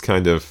 And it's just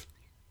kind of,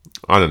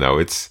 I don't know,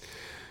 it's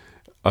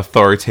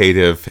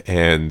authoritative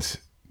and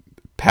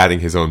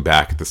patting his own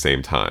back at the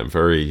same time.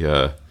 Very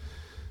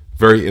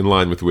very in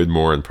line with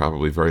Widmore, and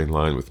probably very in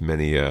line with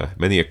many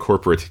a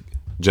corporate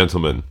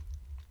gentleman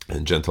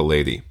and gentle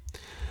lady.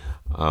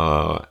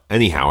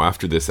 Anyhow,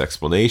 after this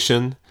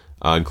explanation,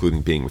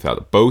 including being without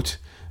a boat,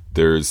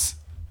 there's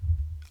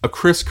a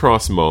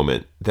crisscross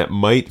moment that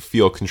might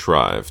feel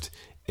contrived,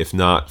 if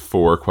not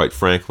for, quite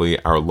frankly,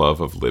 our love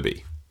of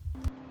Libby.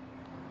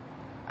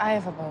 I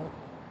have a boat.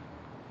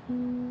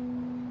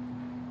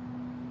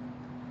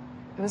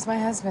 It was my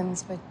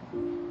husband's, but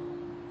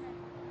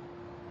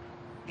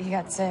he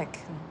got sick.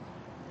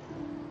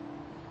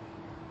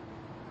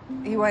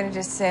 He wanted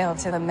to sail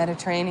to the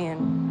Mediterranean.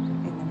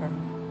 He never...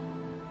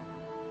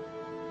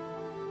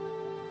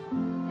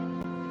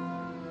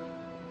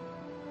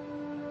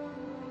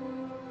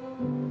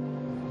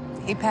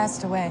 He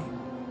passed away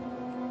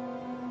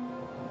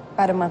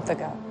about a month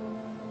ago.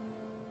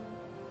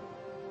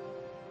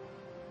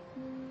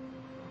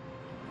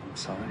 I'm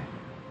sorry.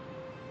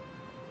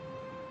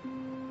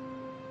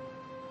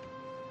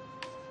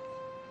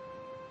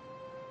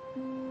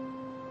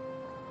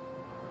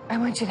 I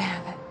want you to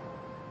have it.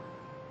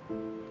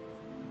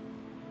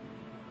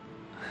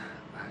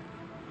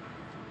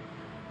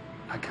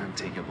 I can't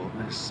take a boat,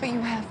 miss. But you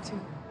have to.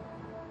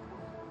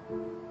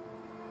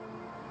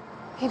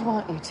 He'd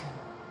want you to.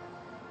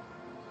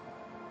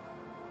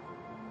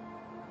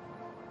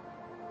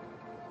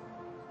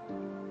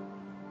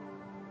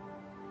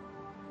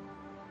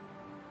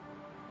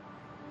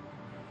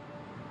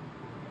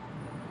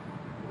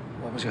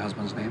 What was your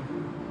husband's name?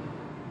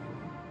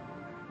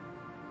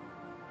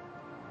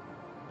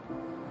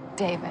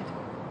 David.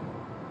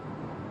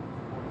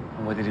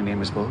 And what did he name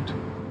his boat?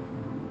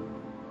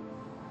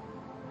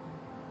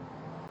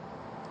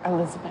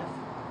 Elizabeth.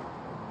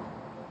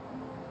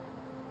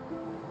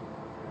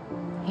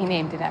 He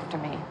named it after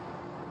me.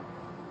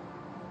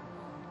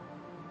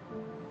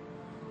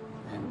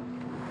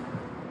 And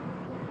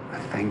I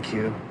thank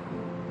you,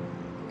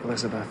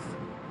 Elizabeth.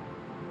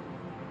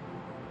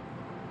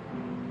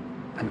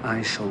 And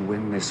I shall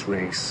win this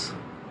race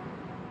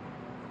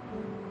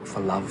for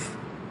love.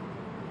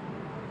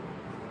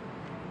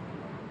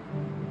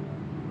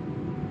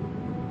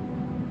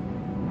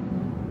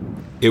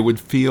 It would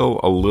feel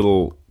a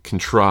little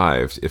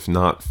contrived if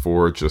not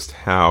for just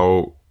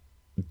how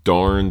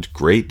darned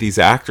great these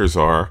actors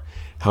are,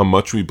 how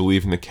much we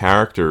believe in the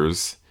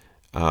characters,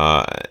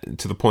 to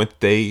the point that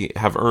they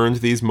have earned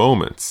these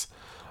moments.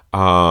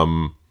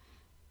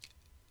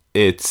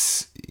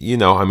 It's,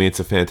 it's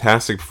a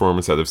fantastic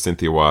performance out of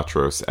Cynthia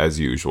Watros, as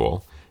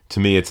usual. To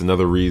me, it's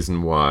another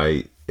reason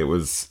why it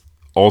was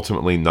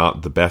ultimately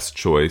not the best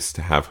choice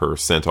to have her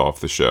sent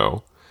off the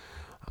show.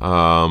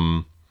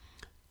 I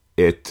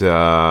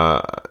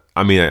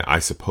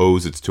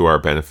suppose it's to our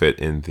benefit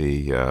in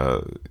the,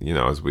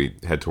 as we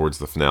head towards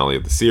the finale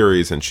of the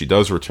series, and she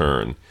does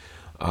return,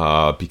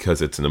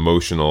 because it's an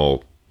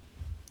emotional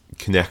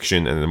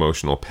connection and an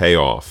emotional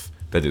payoff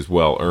that is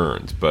well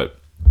earned. But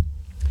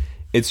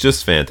it's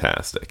just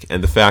fantastic.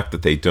 And the fact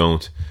that they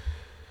don't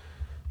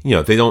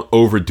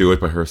overdo it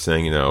by her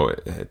saying,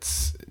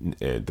 it's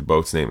the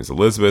boat's name is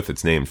Elizabeth,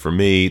 it's named for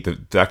me. The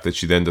fact that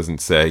she then doesn't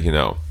say,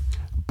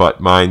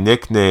 but my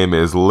nickname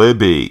is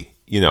Libby.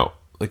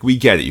 We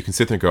get it. You can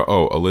sit there and go,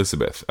 oh,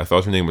 Elizabeth. I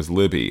thought her name was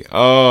Libby.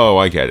 Oh,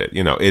 I get it.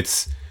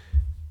 It's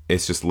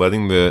just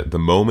letting the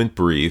moment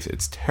breathe.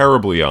 It's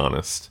terribly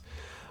honest.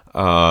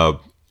 And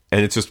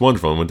it's just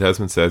wonderful. And when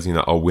Desmond says,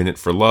 I'll win it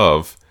for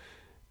love,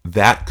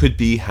 that could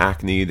be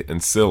hackneyed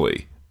and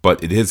silly,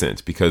 but it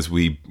isn't, because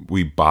we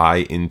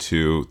buy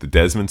into the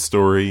Desmond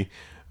story.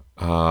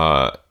 We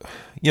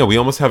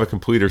almost have a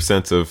completer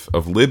sense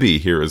of Libby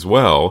here as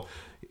well.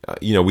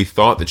 We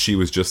thought that she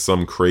was just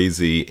some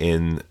crazy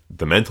in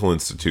the mental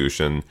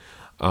institution.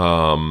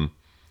 But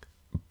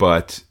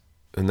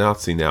now,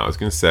 I was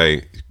going to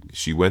say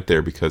she went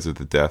there because of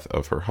the death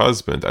of her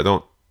husband. I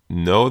don't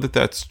know that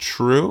that's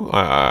true.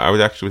 I would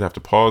have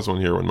to pause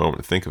one moment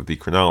to think of the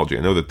chronology.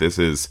 I know that this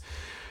is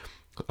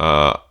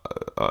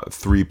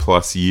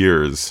 3+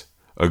 years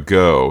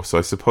ago, so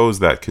I suppose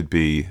that could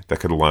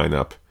line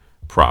up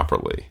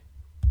properly.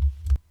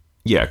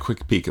 Yeah, a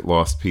quick peek at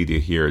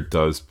Lostpedia here. It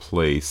does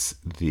place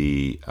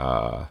the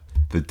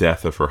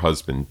death of her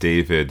husband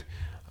David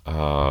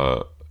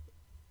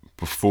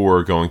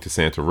before going to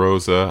Santa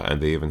Rosa, and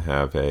they even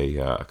have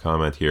a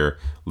comment here.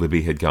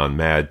 Libby had gone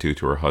mad due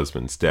to her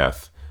husband's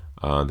death.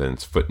 Then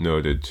it's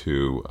footnoted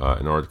to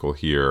an article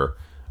here,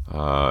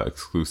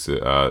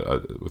 exclusive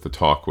with a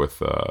talk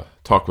with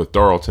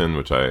Darlton,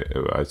 which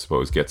I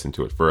suppose gets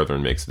into it further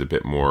and makes it a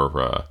bit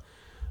more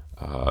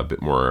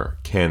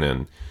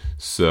canon.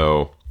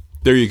 So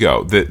there you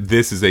go.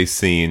 This is a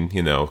scene,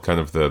 kind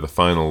of the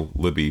final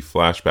Libby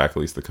flashback, at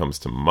least that comes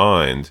to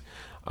mind.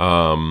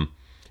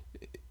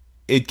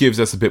 It gives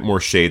us a bit more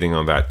shading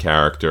on that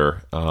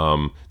character,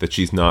 that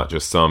she's not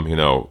just some,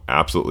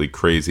 absolutely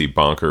crazy,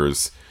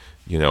 bonkers,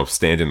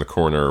 stand in the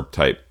corner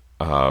type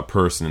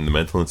person in the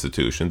mental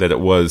institution, that it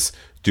was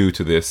due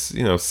to this,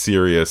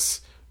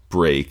 serious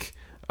break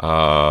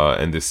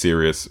and this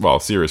serious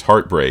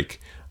heartbreak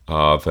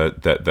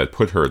that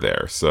put her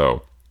there.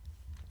 So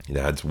it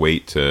adds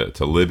weight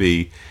to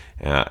Libby,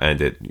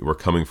 and we're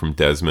coming from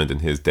Desmond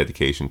and his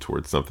dedication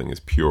towards something as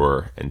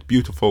pure and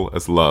beautiful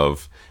as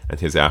love, and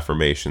his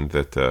affirmation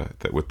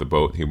that with the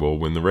boat he will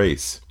win the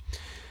race.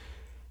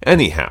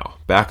 Anyhow,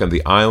 back on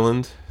the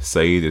island,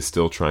 Sayid is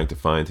still trying to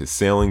find his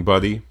sailing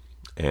buddy,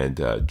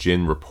 and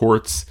Jin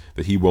reports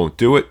that he won't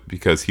do it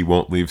because he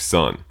won't leave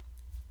Sun.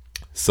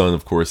 Sun,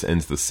 of course,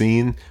 ends the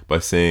scene by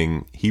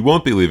saying he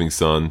won't be leaving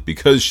Sun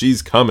because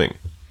she's coming.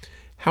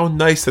 How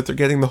nice that they're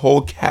getting the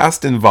whole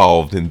cast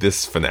involved in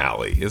this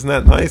finale. Isn't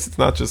that nice? It's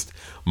not just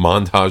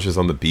montages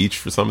on the beach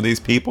for some of these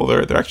people.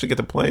 They're actually get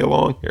to play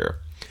along here.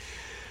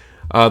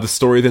 The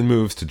story then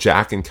moves to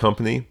Jack and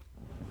company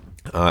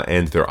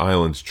and their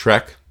island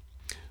trek.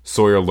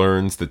 Sawyer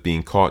learns that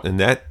being caught in a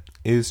net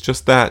is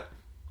just that.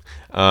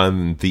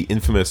 The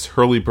infamous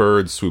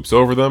Hurley-bird swoops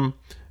over them.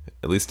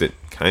 At least it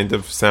kind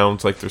of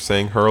sounds like they're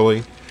saying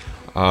Hurley.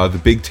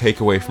 The big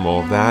takeaway from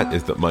all of that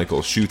is that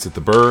Michael shoots at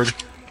the bird,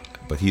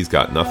 but he's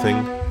got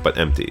nothing but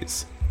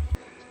empties.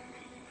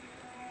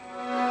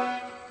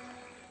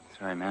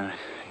 Sorry, man.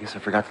 I guess I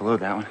forgot to load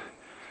that one.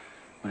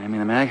 Want to hand me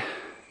the mag?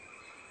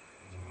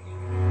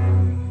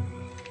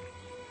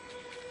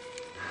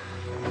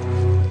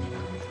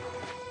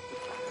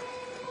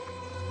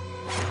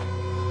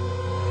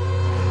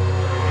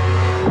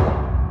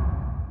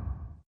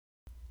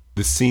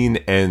 The scene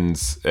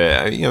ends,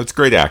 it's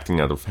great acting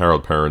out of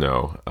Harold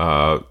Perrineau.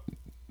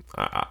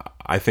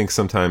 I think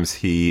sometimes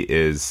he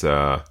is,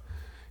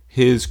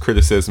 his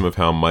criticism of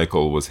how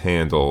Michael was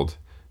handled,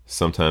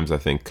 sometimes I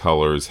think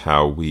colors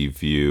how we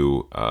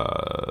view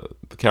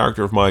the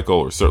character of Michael,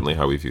 or certainly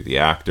how we view the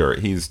actor.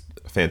 He's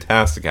a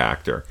fantastic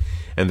actor.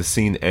 And the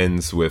scene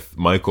ends with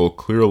Michael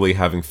clearly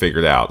having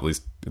figured out, at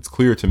least it's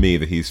clear to me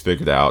that he's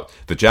figured out,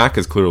 that Jack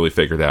has clearly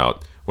figured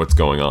out what's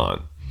going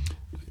on.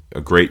 A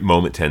great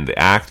moment to end the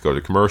act, go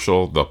to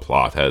commercial, the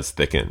plot has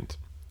thickened.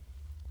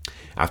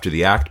 After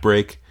the act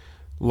break,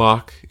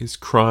 Locke is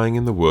crying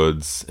in the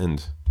woods,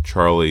 and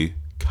Charlie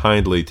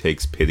kindly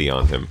takes pity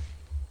on him.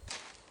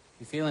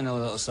 You're feeling a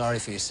little sorry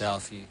for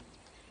yourself.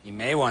 You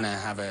may want to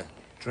have a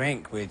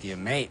drink with your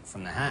mate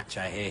from the hatch.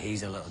 I hear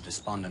he's a little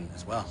despondent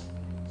as well.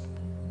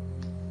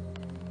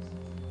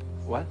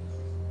 What?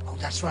 Oh,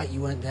 that's right, you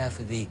weren't there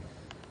for the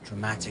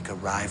dramatic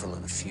arrival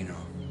at the funeral.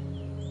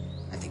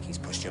 I think he's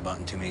pushed your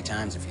button too many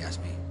times, if you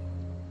ask me.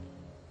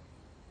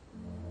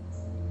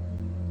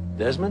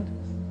 Desmond?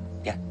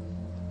 Yeah,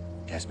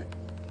 Desmond.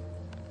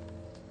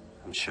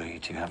 I'm sure you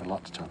two have a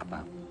lot to talk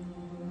about.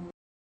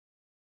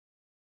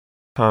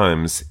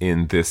 Times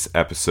in this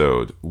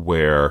episode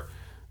where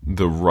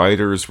the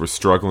writers were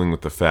struggling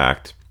with the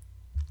fact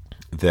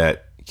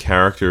that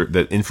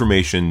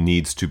information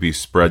needs to be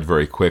spread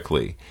very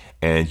quickly,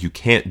 and you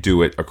can't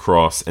do it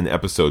across an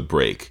episode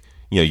break.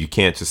 You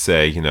can't just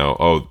say,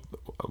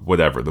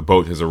 whatever, the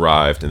boat has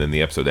arrived, and then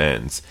the episode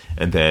ends.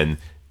 And then,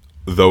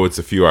 though it's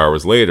a few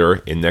hours later,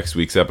 in next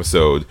week's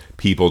episode,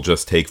 people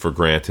just take for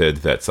granted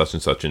that such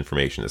and such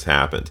information has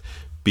happened.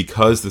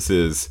 Because this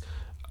is,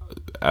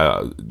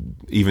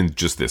 even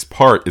just this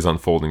part is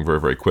unfolding very,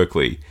 very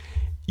quickly,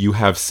 you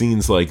have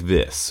scenes like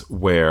this,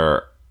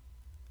 where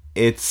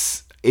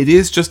it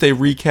is just a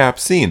recap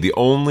scene. The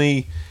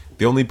only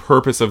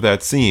purpose of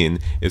that scene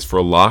is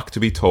for Locke to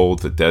be told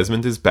that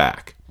Desmond is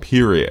back,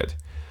 period.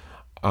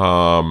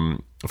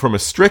 From a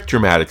strict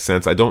dramatic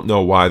sense, I don't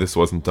know why this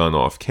wasn't done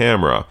off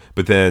camera,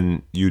 but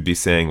then you'd be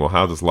saying, well,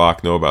 how does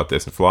Locke know about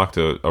this? And for Locke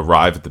to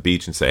arrive at the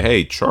beach and say,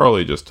 hey,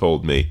 Charlie just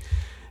told me.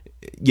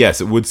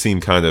 Yes, it would seem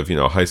kind of,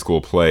 a high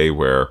school play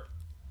where,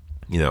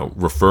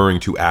 referring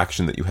to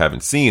action that you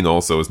haven't seen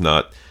also is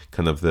not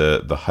kind of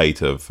the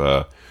height of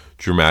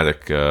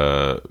dramatic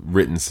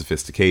written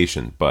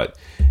sophistication. But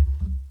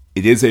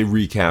it is a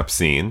recap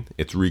scene.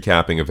 It's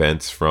recapping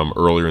events from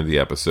earlier in the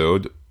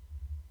episode.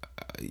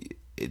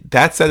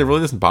 That said, it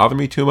really doesn't bother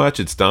me too much.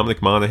 It's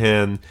Dominic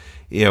Monaghan.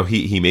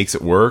 He makes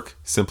it work,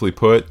 simply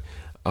put.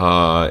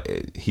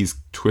 He's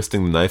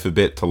twisting the knife a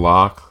bit to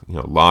Locke.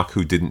 Locke,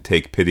 who didn't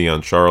take pity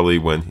on Charlie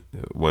when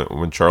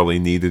Charlie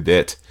needed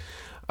it.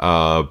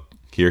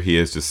 Here he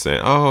is just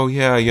saying, oh,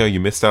 yeah, you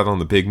missed out on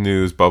the big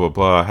news, blah, blah,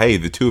 blah. Hey,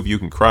 the two of you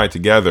can cry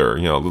together,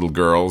 little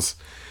girls.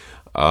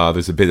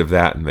 There's a bit of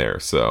that in there.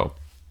 So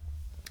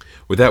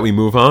with that, we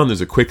move on. There's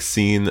a quick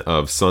scene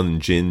of Sun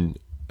and Jin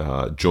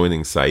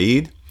joining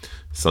Sayid.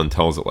 Sun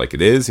tells it like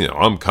it is,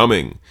 I'm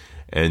coming.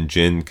 And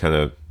Jin kind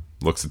of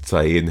looks at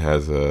Sayid and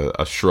has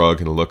a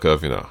shrug and a look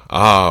of,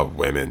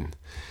 women.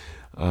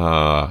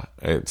 A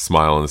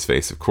smile on his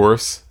face, of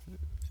course.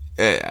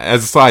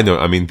 As a side note,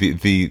 I mean,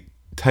 the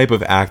type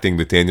of acting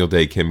that Daniel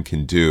Day Kim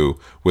can do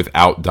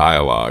without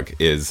dialogue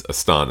is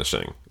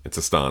astonishing. It's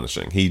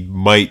astonishing. He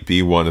might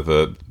be one of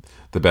the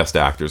best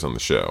actors on the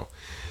show.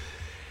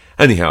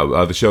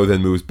 Anyhow, the show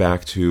then moves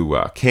back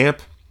to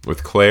camp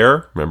with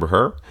Claire, remember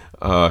her,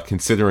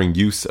 considering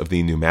use of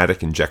the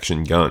pneumatic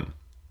injection gun.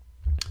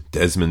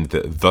 Desmond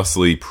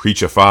thusly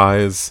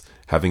preachifies,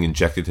 having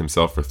injected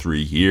himself for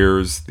 3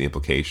 years, the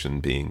implication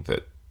being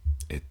that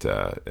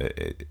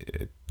the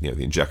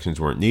injections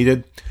weren't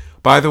needed.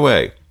 By the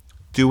way,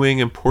 doing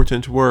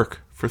important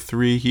work for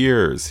 3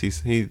 years.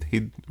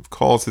 He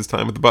calls his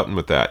time at the button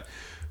with that.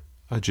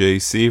 A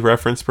JC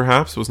reference,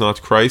 perhaps, was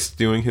not Christ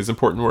doing his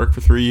important work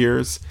for 3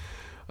 years.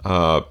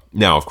 Now,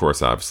 of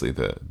course, obviously,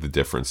 the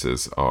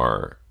differences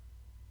are,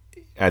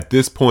 at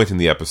this point in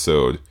the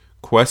episode,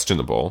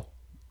 questionable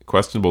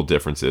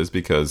differences,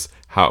 because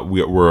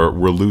we're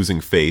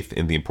losing faith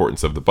in the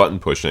importance of the button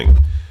pushing.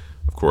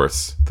 Of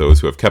course, those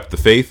who have kept the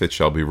faith, it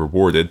shall be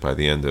rewarded by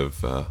the end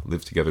of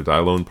Live Together, Die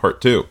Alone Part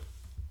 2.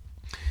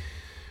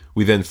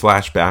 We then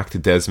flash back to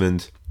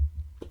Desmond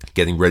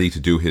getting ready to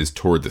do his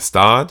Tour de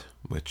Stade,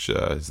 which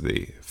is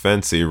the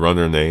fancy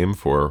runner name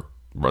for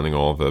running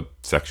all the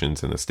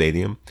sections in a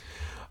stadium,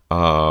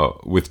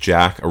 with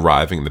Jack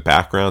arriving in the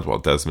background while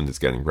Desmond is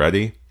getting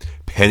ready.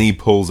 Penny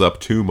pulls up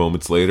 2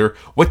 moments later.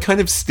 What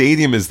kind of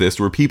stadium is this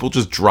where people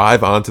just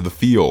drive onto the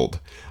field?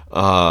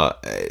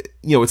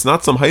 It's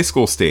not some high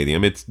school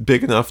stadium. It's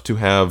big enough to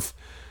have,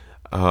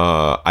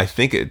 I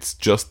think it's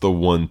just the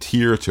one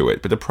tier to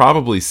it, but it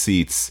probably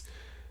seats,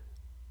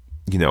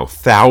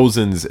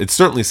 thousands. It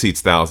certainly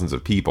seats thousands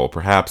of people,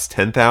 perhaps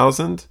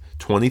 10,000,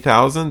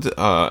 20,000,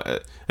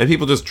 and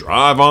people just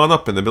drive on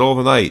up in the middle of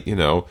the night,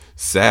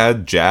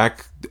 sad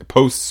Jack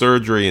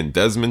post-surgery and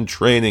Desmond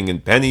training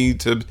and Penny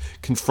to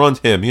confront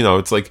him.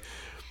 It's like,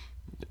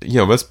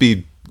 must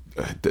be,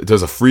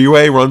 does a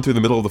freeway run through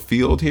the middle of the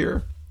field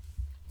here?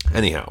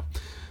 Anyhow,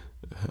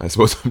 I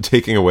suppose I'm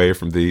taking away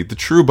from the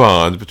true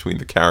bond between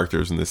the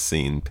characters in this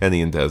scene,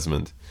 Penny and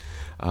Desmond.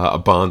 A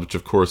bond which,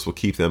 of course, will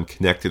keep them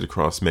connected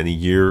across many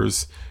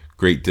years,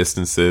 great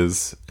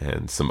distances,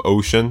 and some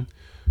ocean,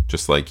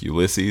 just like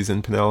Ulysses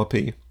and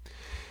Penelope.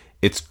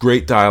 It's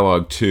great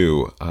dialogue,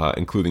 too,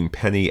 including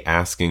Penny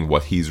asking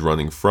what he's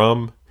running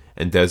from,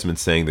 and Desmond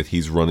saying that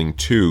he's running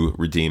to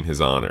redeem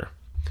his honor.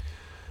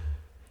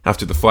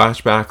 After the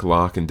flashback,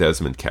 Locke and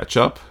Desmond catch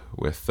up,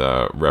 with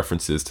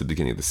references to the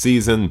beginning of the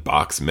season,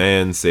 Box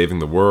Man saving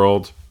the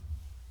world.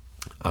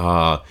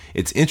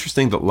 It's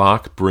interesting that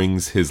Locke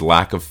brings his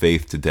lack of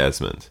faith to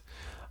Desmond.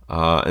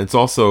 And it's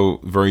also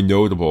very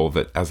notable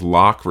that as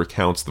Locke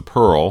recounts the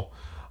Pearl,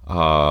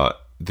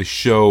 the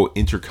show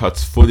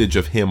intercuts footage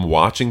of him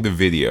watching the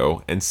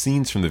video and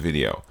scenes from the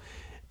video.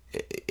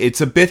 It's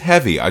a bit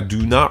heavy. I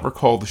do not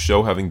recall the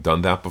show having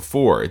done that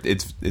before.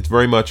 It's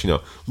very much,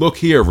 look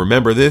here,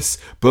 remember this,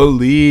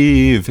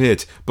 believe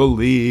it,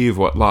 believe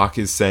what Locke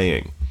is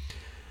saying.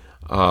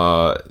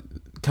 Kind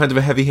of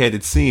a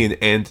heavy-handed scene,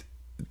 and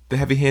the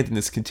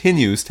heavy-handedness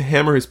continues. To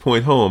hammer his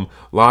point home,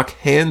 Locke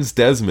hands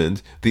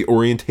Desmond the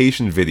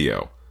orientation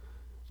video.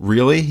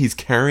 Really? He's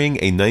carrying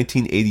a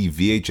 1980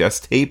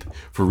 VHS tape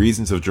for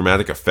reasons of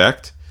dramatic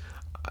effect?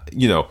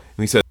 And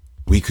he said,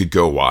 we could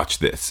go watch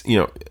this.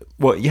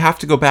 Well, you have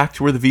to go back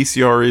to where the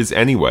VCR is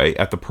anyway,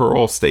 at the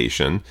Pearl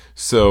station.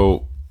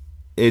 So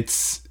it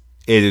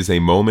is a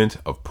moment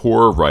of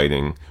poor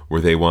writing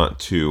where they want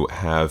to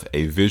have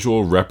a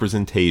visual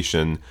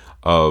representation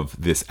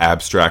of this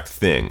abstract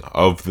thing,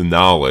 of the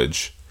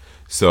knowledge.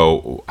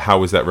 So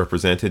how is that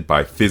represented?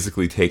 By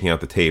physically taking out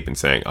the tape and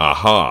saying,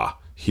 aha,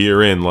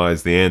 herein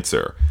lies the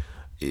answer,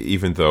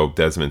 even though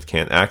Desmond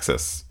can't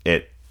access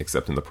it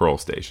except in the Pearl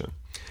station.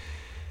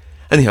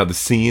 Anyhow, the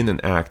scene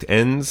and act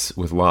ends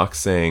with Locke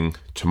saying,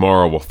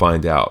 tomorrow we'll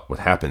find out what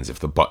happens if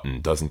the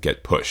button doesn't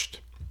get pushed.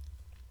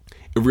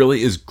 It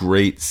really is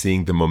great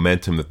seeing the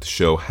momentum that the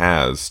show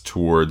has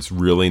towards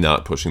really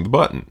not pushing the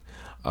button.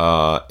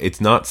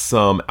 It's not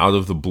some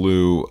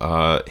out-of-the-blue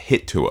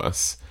hit to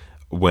us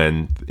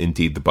when,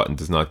 indeed, the button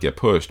does not get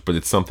pushed, but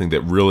it's something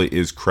that really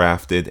is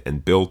crafted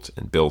and built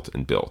and built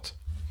and built.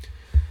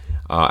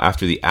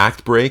 After the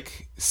act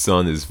break,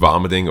 Sun is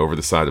vomiting over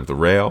the side of the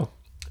rail.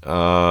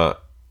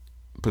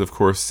 But of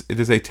course, it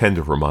is a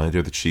tender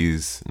reminder that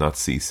she's not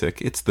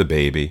seasick. It's the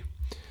baby.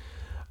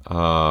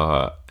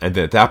 And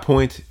then at that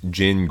point,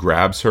 Jin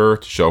grabs her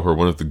to show her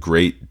one of the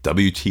great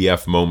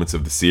WTF moments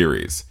of the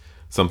series.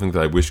 Something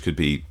that I wish could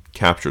be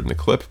captured in a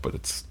clip, but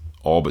it's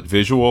all but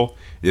visual.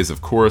 It is,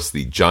 of course,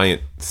 the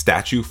giant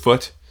statue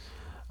foot,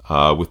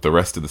 with the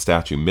rest of the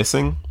statue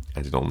missing,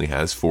 and it only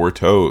has 4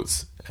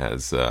 toes,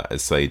 as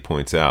Saeed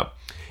points out.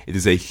 It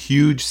is a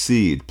huge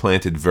seed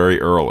planted very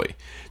early.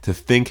 To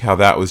think how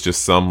that was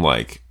just some,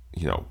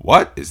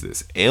 what? Is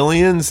this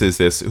aliens? Is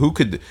this, who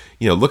could,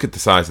 look at the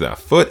size of that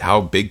foot.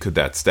 How big could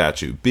that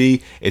statue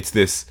be? It's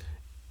this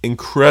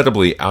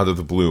incredibly out of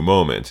the blue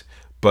moment.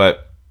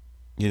 But,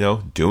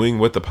 doing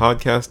what the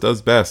podcast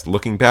does best,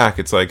 looking back,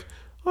 it's like,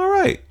 all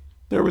right,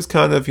 there was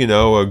kind of,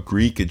 a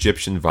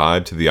Greek-Egyptian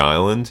vibe to the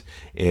island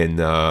in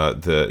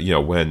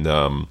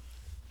when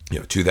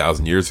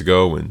 2,000 years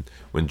ago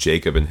when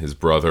Jacob and his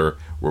brother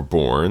were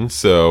born.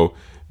 So,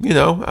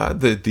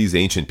 these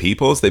ancient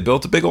peoples, they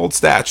built a big old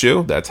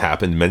statue. That's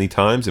happened many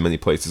times in many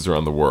places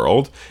around the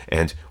world.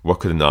 And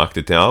what could have knocked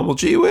it down? Well,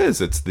 gee whiz,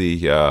 it's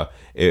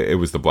it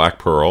was the Black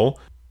Pearl.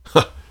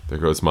 There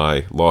goes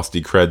my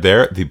losty cred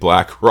there. The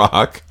Black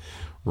Rock,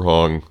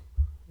 wrong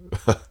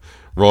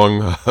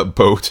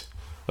boat.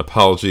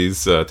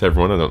 Apologies to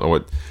everyone. I don't know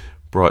what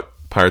brought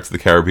Pirates of the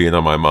Caribbean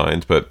on my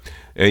mind, but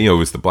it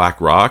was the Black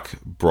Rock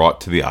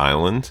brought to the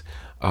island.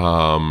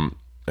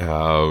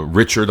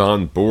 Richard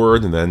on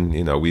board, and then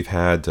we've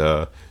had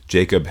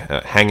Jacob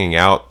hanging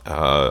out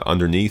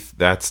underneath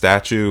that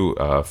statue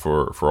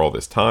for all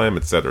this time,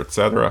 etc.,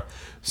 etc.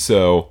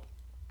 So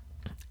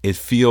it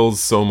feels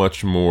so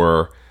much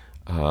more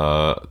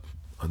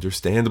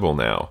understandable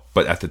now.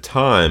 But at the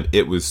time,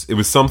 it was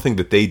something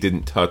that they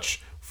didn't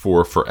touch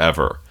for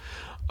forever.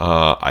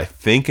 I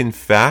think, in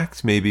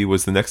fact, maybe it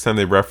was the next time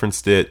they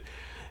referenced it,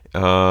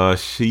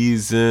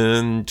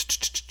 season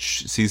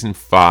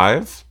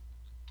 5,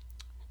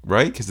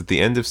 right? Because at the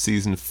end of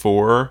season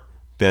 4,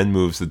 Ben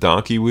moves the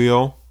donkey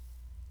wheel,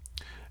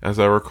 as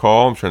I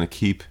recall. I'm trying to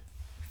keep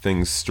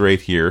things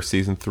straight here.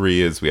 Season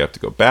 3 is we have to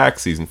go back.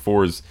 Season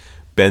 4 is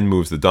Ben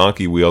moves the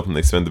donkey wheel, and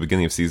they spend the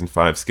beginning of season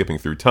 5 skipping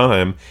through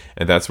time,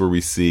 and that's where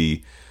we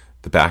see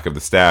the back of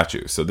the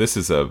statue. So this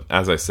is,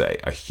 as I say,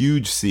 a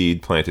huge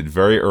seed planted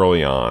very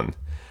early on,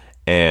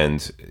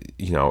 and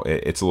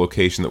it's a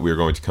location that we're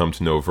going to come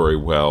to know very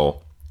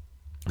well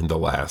in the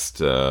last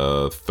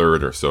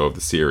third or so of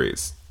the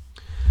series.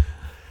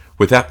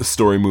 With that, the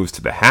story moves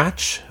to the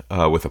hatch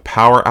with a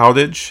power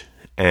outage,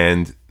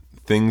 and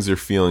things are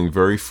feeling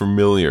very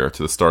familiar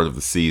to the start of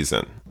the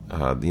season.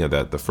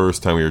 That the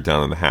first time we were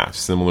down in the hatch,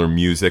 similar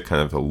music,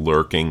 kind of a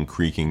lurking,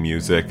 creaking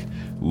music,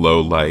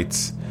 low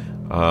lights,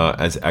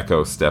 as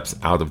Echo steps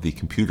out of the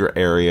computer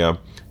area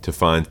to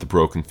find the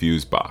broken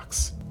fuse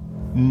box.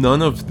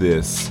 None of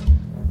this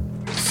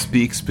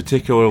speaks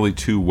particularly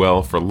too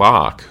well for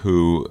Locke,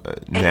 who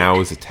now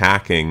is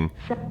attacking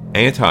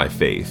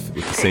anti-faith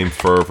with the same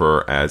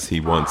fervor as he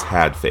once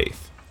had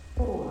faith.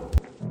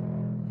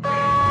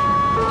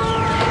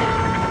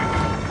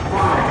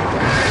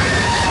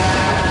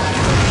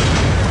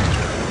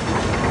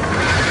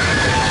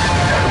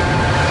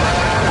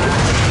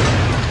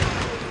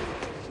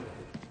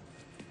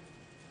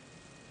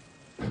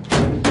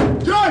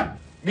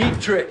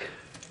 Neat trick.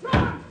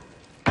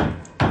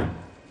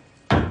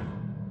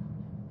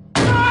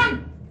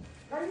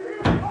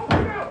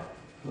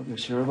 Look, you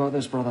sure about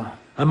this, brother?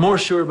 I'm more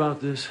sure about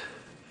this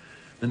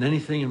than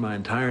anything in my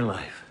entire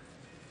life.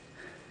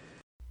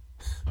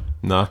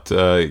 Not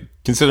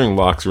considering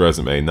Locke's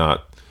resume,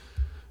 not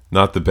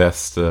the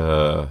best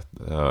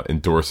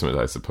endorsement,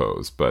 I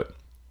suppose. But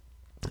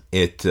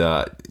it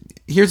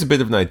here's a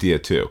bit of an idea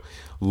too.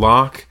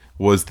 Locke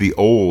was the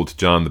old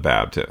John the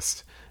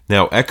Baptist.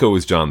 Now Echo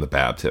is John the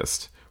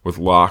Baptist, with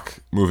Locke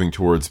moving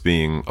towards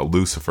being a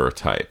Lucifer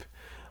type.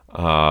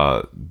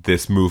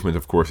 This movement,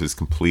 of course, is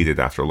completed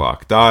after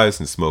Locke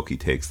dies, and Smokey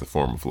takes the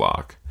form of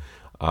Locke.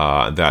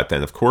 That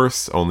then, of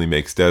course, only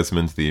makes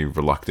Desmond the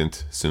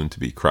reluctant,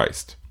 soon-to-be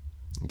Christ.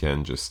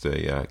 Again, just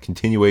a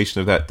continuation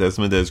of that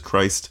Desmond as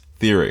Christ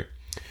theory.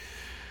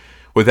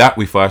 With that,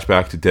 we flash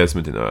back to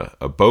Desmond in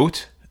a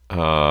boat.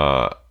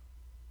 Now,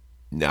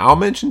 I'll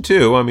mention,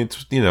 too, I mean,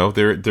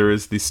 there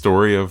is the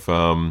story of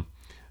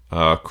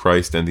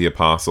Christ and the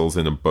apostles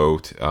in a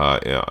boat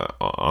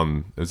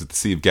is it the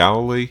Sea of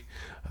Galilee?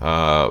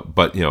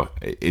 But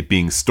it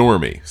being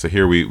stormy. So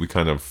here we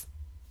kind of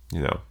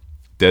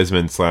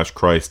Desmond /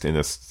 Christ in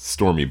a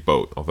stormy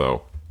boat.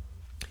 Although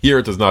here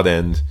it does not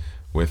end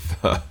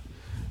with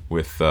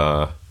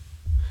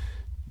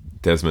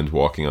Desmond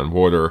walking on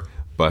water.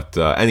 But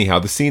anyhow,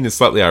 the scene is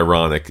slightly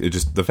ironic. It's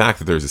just the fact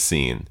that there's a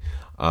scene,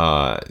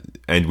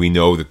 and we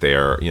know that they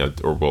are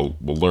or we'll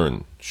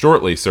learn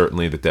shortly,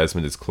 certainly, that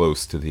Desmond is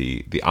close to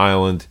the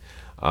island.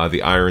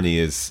 The irony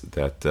is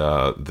that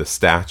the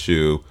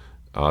statue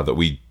that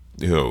we,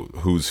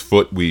 whose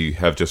foot we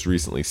have just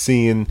recently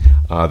seen,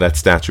 that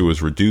statue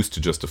was reduced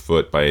to just a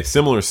foot by a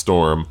similar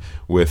storm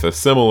with a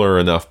similar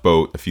enough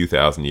boat a few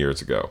thousand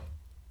years ago.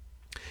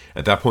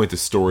 At that point, the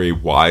story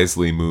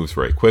wisely moves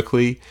very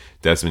quickly.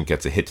 Desmond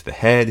gets a hit to the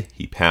head.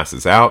 He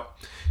passes out.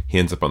 He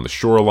ends up on the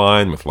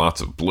shoreline with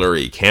lots of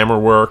blurry camera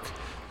work.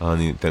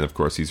 Then, of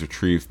course, he's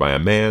retrieved by a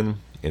man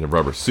in a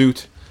rubber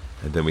suit.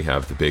 And then we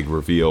have the big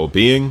reveal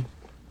being...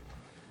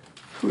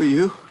 Who are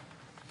you?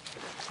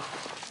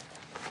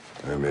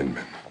 I'm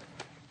Inman.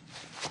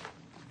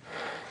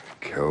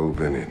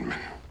 Kelvin Inman.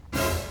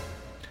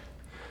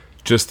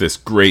 Just this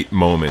great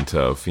moment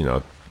of,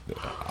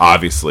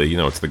 obviously,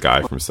 it's the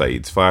guy from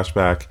Saeed's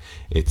flashback.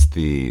 It's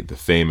the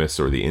famous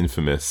or the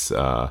infamous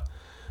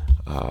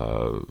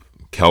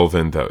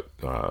Kelvin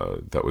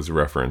that was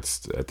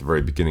referenced at the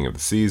very beginning of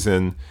the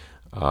season.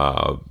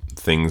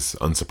 Things,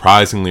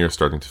 unsurprisingly, are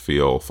starting to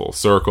feel full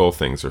circle.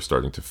 Things are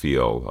starting to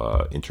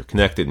feel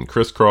interconnected and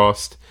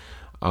crisscrossed.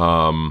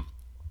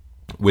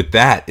 With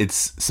that,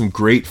 it's some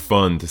great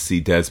fun to see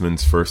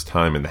Desmond's first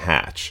time in the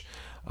hatch.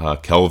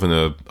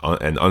 Kelvin,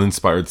 an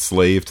uninspired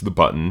slave to the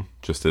button,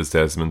 just as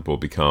Desmond will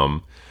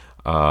become,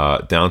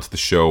 down to the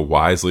show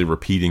wisely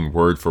repeating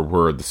word for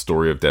word the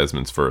story of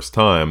Desmond's first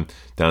time,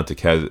 down to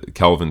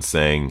Kelvin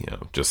saying,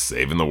 just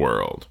saving the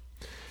world.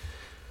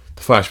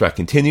 The flashback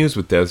continues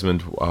with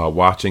Desmond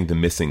watching the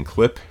missing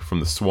clip from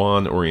the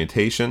Swan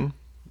orientation.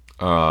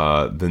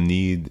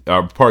 watching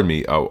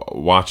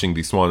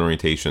the Swan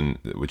orientation,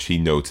 which he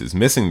notes is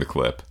missing the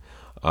clip.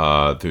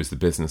 There's the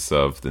business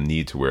of the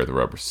need to wear the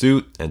rubber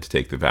suit and to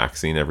take the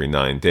vaccine every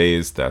 9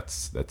 days.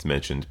 That's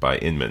mentioned by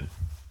Inman.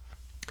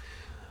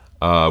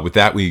 With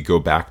that, we go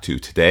back to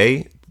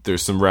today.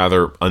 There's some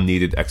rather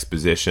unneeded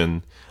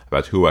exposition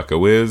about who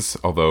Echo is,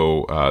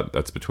 although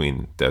that's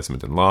between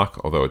Desmond and Locke,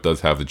 although it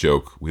does have the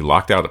joke, we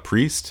locked out a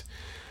priest.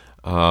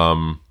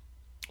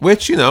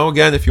 Which,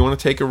 again, if you want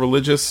to take a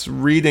religious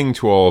reading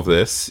to all of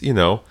this,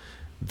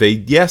 they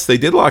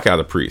did lock out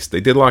a priest. They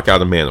did lock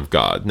out a man of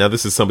God. Now,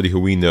 this is somebody who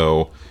we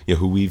know,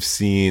 who we've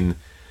seen,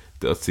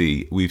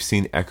 we've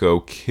seen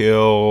Echo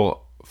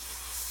kill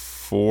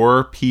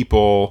 4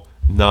 people,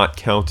 not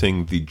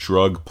counting the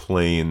drug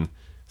plane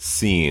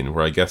scene,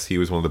 where I guess he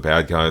was one of the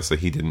bad guys, so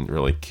he didn't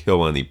really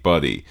kill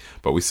anybody.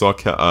 But we saw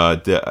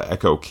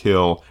Echo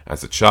kill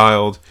as a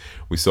child.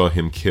 We saw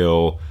him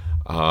kill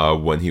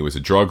when he was a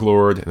drug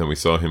lord, and then we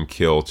saw him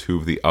kill 2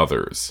 of the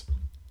others.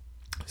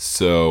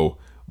 So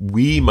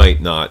we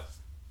might not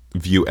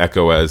view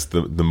Echo as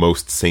the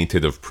most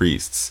sainted of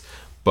priests,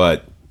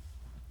 but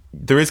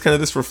there is kind of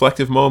this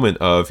reflective moment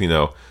of,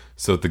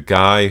 so the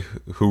guy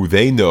who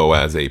they know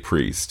as a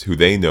priest, who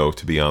they know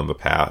to be on the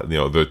path,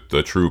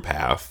 the true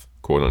path,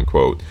 quote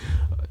unquote,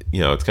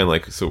 it's kind of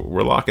like, so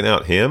we're locking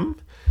out him,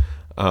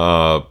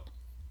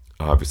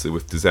 obviously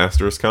with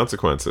disastrous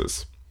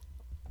consequences.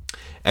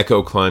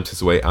 Echo climbs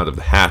his way out of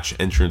the hatch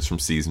entrance from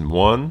season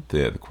 1,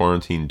 the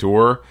quarantine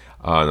door,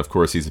 and of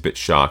course he's a bit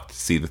shocked to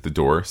see that the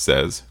door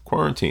says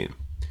quarantine.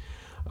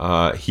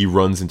 He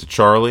runs into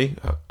Charlie.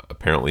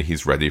 Apparently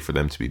he's ready for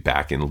them to be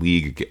back in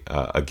league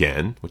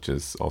again, which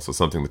is also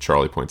something that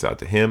Charlie points out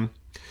to him.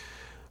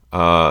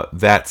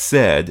 That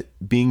said,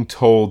 being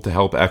told to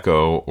help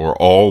Echo or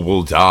all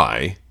will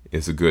die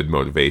is a good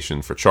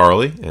motivation for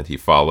Charlie, and he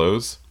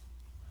follows.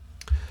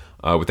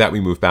 With that, we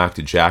move back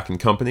to Jack and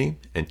company,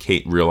 and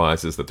Kate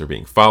realizes that they're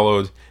being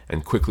followed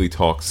and quickly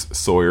talks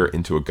Sawyer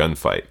into a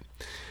gunfight.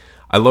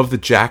 I love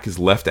that Jack is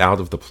left out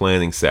of the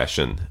planning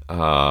session,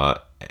 and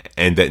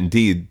that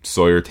indeed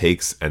Sawyer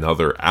takes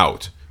another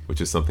out, which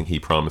is something he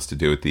promised to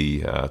do at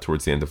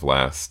towards the end of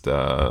last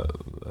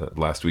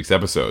week's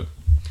episode.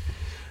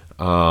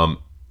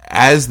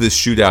 As this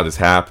shootout is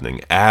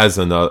happening, as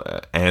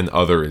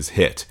another is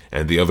hit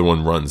and the other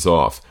one runs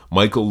off,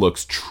 Michael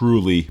looks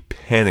truly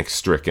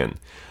panic-stricken.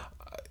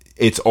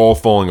 It's all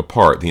falling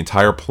apart. The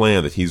entire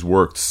plan that he's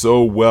worked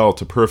so well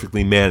to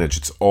perfectly manage,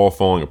 it's all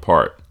falling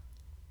apart.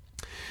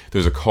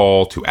 There's a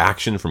call to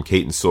action from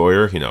Kate and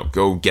Sawyer,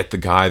 go get the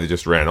guy that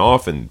just ran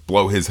off and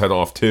blow his head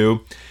off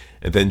too.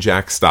 And then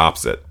Jack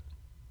stops it.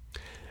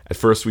 At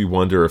first we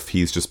wonder if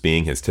he's just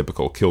being his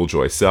typical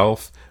killjoy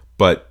self,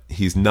 but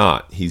he's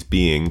not. He's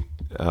being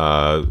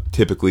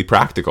typically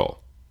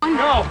practical.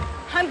 No!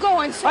 I'm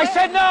going, Sawyer. I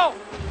said no!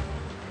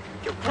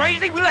 You're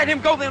crazy? We let him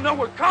go, they'll know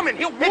we're coming.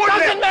 He'll warn them. It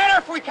doesn't matter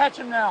if we catch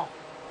him now.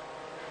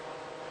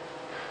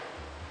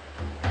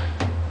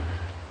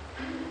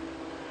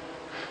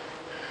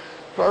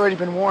 We've already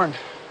been warned.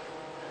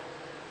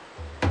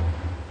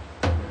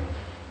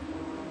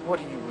 What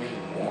do you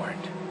mean,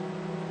 warned?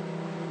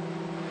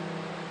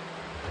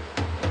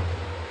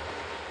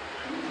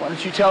 Why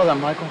don't you tell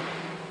them, Michael?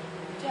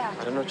 Jack.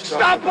 I don't know what you're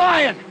Stop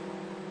lying!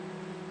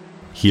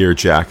 Here,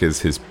 Jack is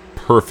his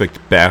perfect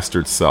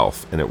bastard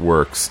self, and it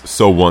works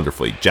so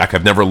wonderfully. Jack,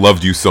 I've never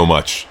loved you so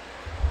much.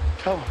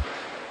 Tell them.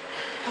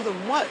 Tell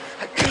them what?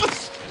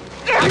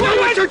 I know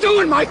what you're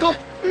doing, Michael!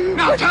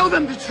 Now tell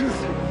them the truth.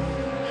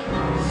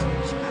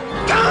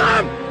 Tell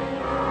them!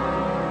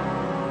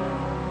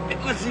 It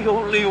was the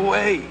only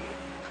way.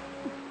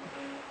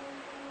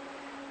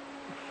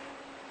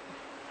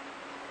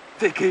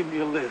 They gave me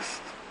a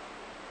list.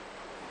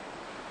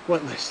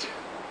 What list?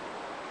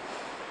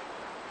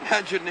 It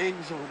had your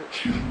names on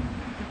it.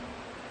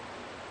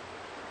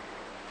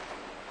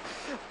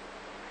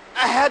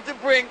 I had to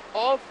bring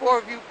all 4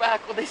 of you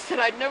back when they said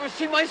I'd never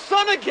see my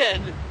son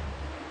again.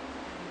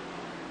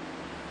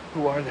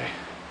 Who are they?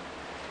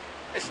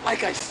 It's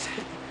like I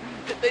said.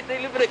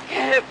 They live in a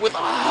camp with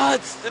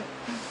huts. And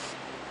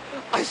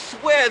I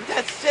swear,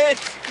 that's it.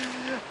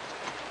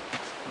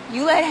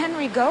 You let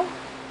Henry go?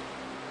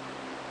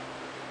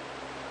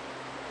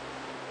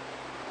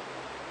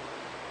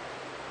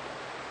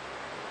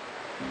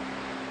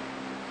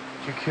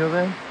 Did you kill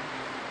them?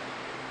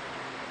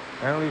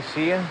 Aunt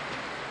Lucia?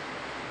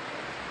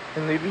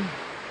 And Libby?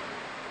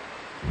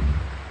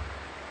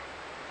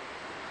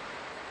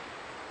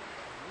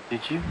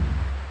 Did you?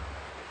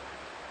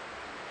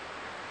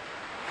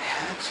 I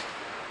had to.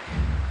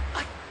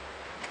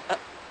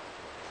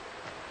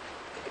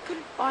 I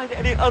couldn't find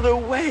any other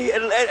way,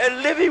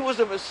 and Libby was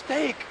a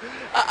mistake.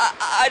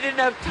 I didn't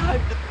have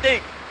time to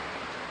think.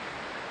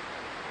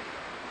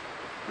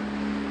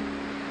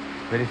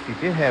 But if you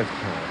did have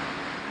time,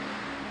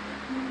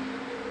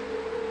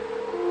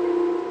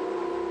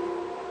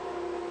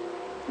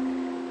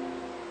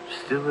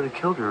 Still would have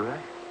killed her, right?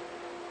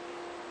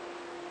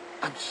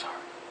 I'm sorry.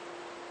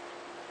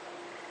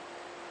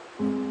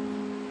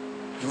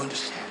 You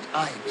understand?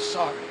 I am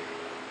sorry.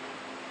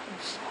 I'm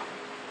sorry.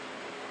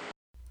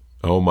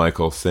 Oh,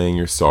 Michael, saying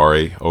you're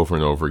sorry over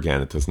and over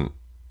again, it doesn't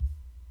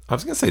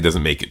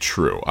make it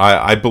true.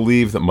 I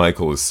believe that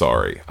Michael is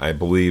sorry. I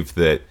believe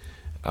that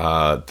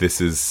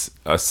this is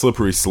a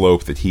slippery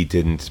slope that he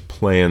didn't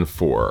plan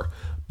for.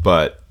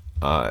 But,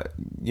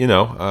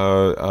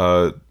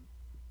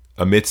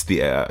 amidst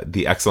the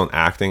excellent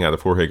acting out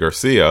of Jorge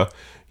Garcia,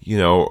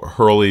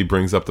 Hurley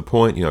brings up the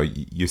point,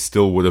 you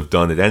still would have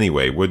done it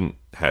anyway, wouldn't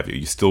have you?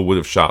 You still would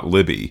have shot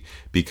Libby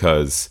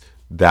because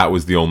that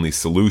was the only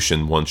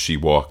solution once she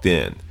walked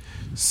in.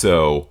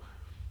 So,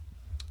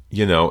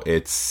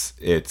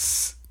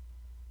 it's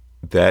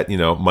that,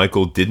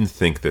 Michael didn't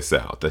think this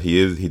out, that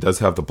he does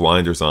have the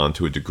blinders on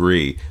to a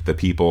degree, that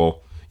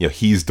people,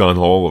 he's done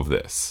all of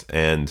this.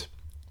 And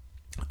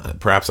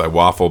perhaps I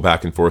waffle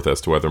back and forth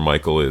as to whether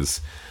Michael is,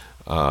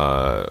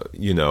 a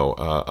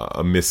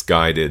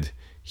misguided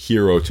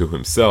hero to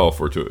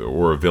himself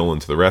or a villain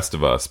to the rest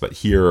of us. But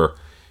here,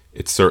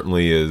 it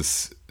certainly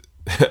is.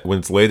 When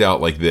it's laid out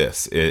like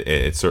this,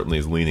 it certainly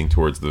is leaning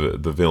towards the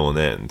villain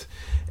end,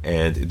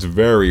 and it's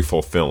very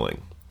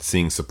fulfilling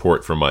seeing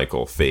support for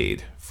Michael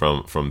fade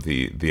from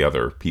the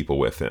other people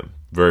with him.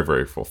 Very,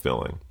 very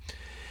fulfilling.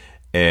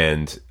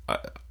 And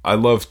I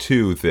love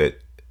too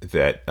that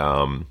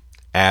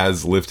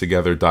as Live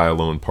Together, Die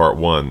Alone Part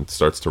 1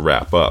 starts to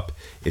wrap up,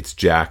 it's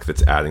Jack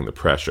that's adding the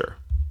pressure.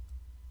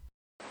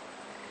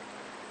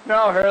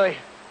 No, Hurley.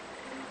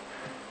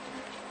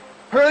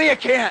 Hurley, I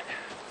can't.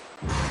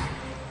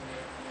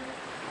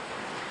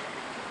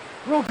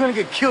 We're all gonna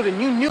get killed, and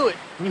you knew it.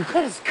 And you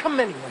let us come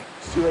anyway.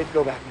 It's too late to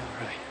go back now,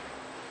 Hurley.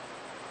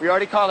 We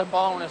already caught them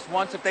following us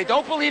once. If they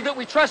don't believe that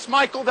we trust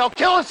Michael, they'll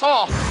kill us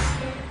all.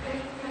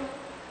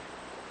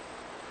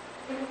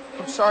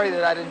 I'm sorry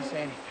that I didn't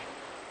say anything.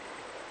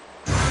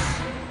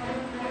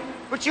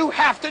 But you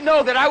have to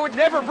know that I would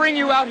never bring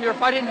you out here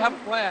if I didn't have a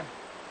plan.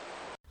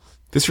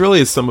 This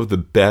really is some of the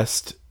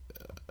best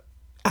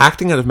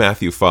acting out of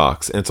Matthew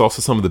Fox, and it's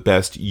also some of the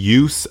best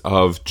use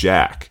of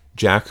Jack,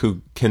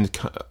 who can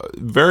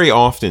very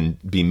often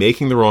be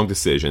making the wrong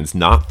decisions,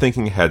 not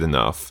thinking ahead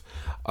enough.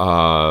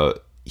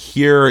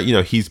 Here,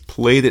 he's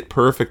played it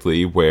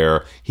perfectly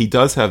where he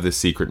does have this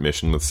secret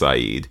mission with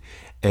Saeed,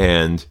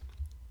 and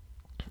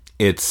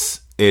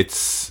it's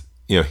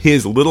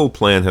his little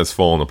plan has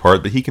fallen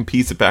apart, but he can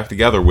piece it back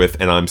together with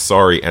an I'm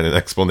sorry and an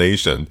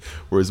explanation,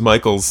 whereas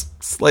Michael's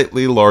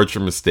slightly larger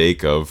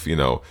mistake of,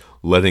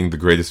 letting the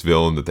greatest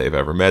villain that they've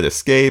ever met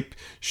escape,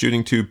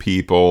 shooting two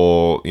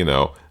people,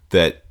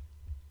 that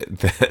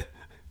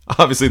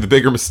obviously the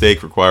bigger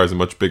mistake requires a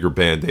much bigger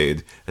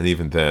Band-Aid, and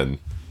even then,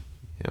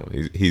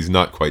 he's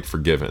not quite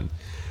forgiven.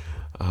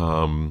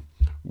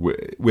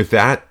 With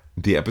that,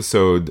 the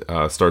episode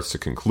starts to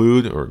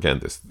conclude, or again,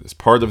 this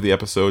part of the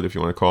episode, if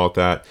you want to call it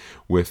that,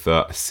 with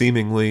a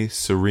seemingly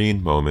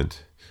serene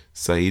moment.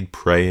 Saeed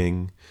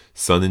praying,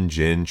 Sun and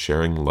Jin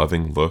sharing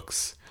loving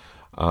looks,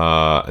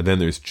 and then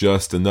there's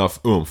just enough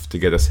oomph to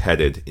get us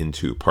headed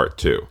into part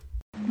 2.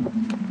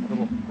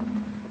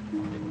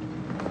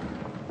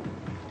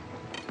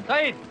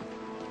 Saeed!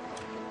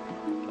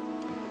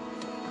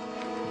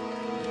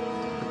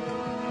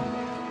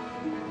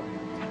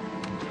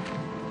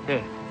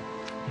 Hey.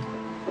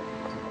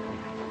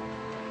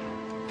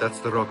 That's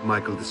the rock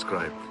Michael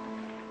described.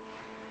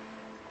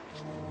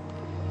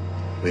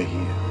 We're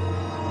here.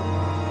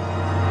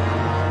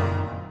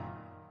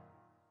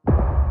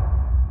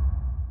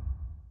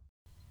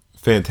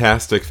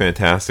 Fantastic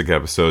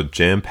episode,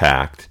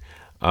 jam-packed.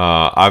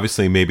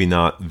 Obviously, maybe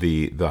not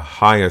the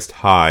highest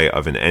high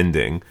of an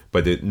ending,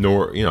 but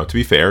to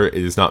be fair, it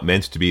is not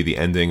meant to be the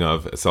ending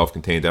of a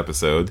self-contained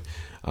episode.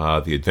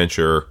 The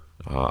adventure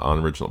on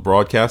original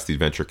broadcast, the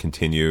adventure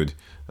continued,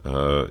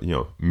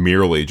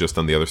 merely just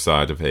on the other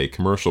side of a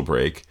commercial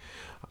break.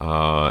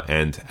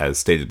 And as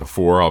stated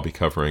before, I'll be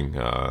covering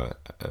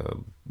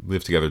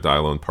Live Together, Die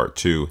Alone Part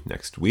 2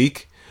 next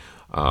week.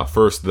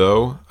 First,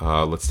 though,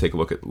 let's take a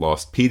look at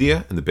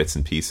Lostpedia and the bits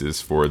and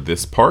pieces for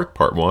this part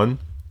 1.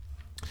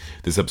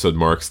 This episode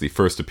marks the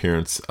first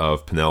appearance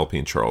of Penelope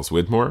and Charles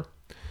Widmore,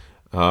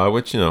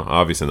 which,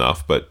 obvious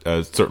enough, but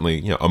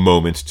certainly, a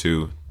moment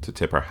to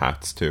tip our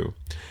hats to.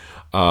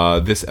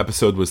 This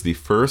episode was the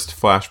first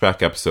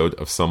flashback episode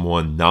of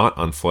someone not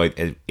on Flight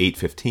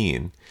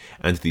 815,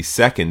 and the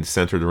second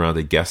centered around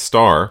a guest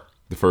star,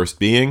 the first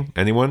being,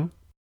 anyone?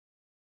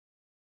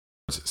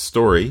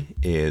 Story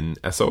in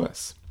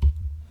SOS.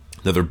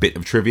 Another bit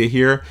of trivia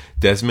here,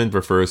 Desmond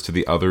refers to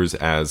the others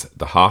as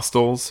the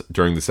Hostiles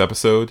during this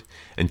episode,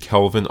 and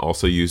Kelvin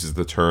also uses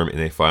the term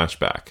in a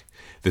flashback.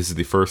 This is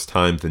the first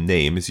time the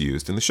name is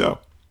used in the show.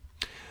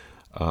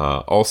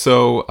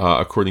 Also,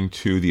 according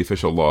to the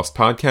official Lost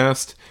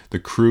podcast, the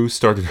crew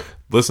started...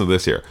 Listen to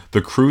this here.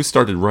 The crew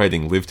started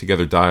writing Live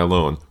Together, Die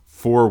Alone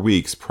 4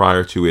 weeks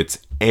prior to its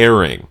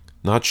airing.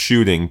 Not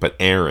shooting, but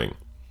airing.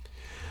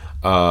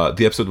 The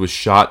episode was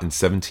shot in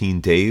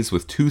 17 days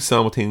with 2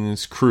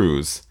 simultaneous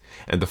crews,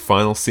 and the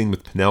final scene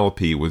with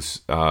Penelope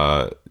was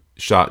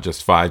shot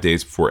just 5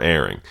 days before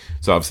airing.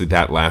 So obviously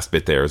that last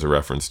bit there is a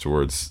reference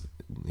towards,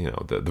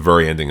 the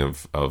very ending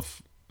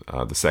of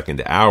the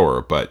second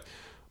hour, but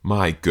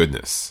my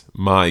goodness,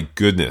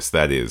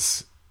 that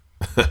is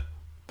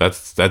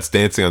that's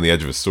dancing on the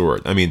edge of a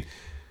sword. I mean,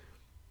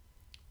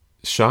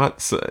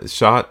 shot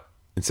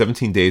in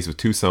 17 days with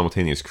 2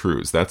 simultaneous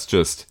crews. That's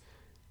just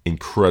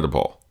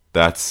incredible.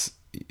 That's,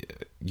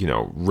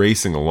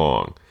 racing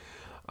along.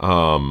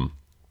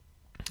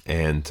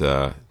 And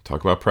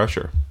talk about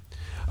pressure.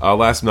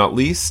 Last but not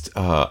least,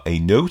 a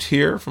note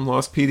here from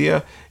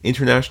Lostpedia.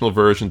 International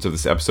versions of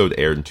this episode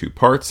aired in 2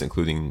 parts,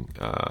 including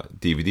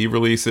DVD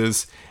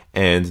releases,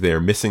 and they're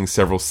missing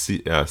several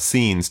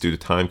scenes due to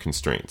time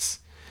constraints.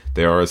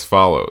 They are as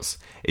follows.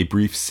 A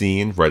brief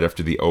scene right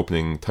after the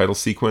opening title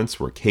sequence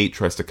where Kate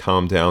tries to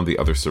calm down the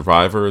other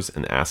survivors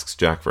and asks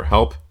Jack for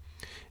help.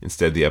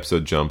 Instead, the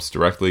episode jumps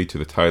directly to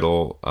the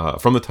title,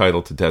 from the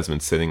title to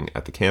Desmond sitting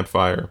at the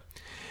campfire.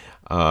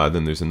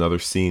 Then there's another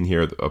scene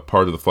here, a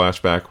part of the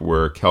flashback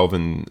where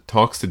Kelvin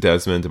talks to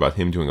Desmond about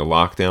him doing a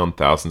lockdown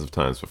thousands of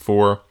times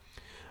before.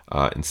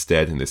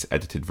 Instead, in this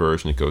edited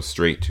version, it goes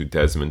straight to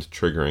Desmond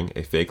triggering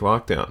a fake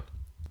lockdown.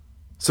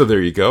 So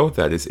there you go.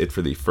 That is it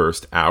for the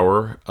first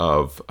hour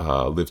of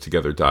Live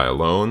Together, Die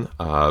Alone.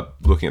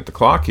 Looking at the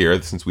clock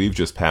here, since we've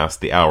just passed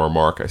the hour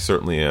mark, I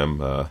certainly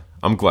am.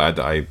 I'm glad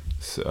that I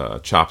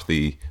chopped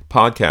the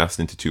podcast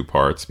into 2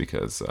 parts,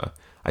 because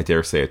I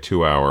dare say a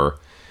 2-hour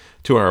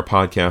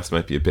podcast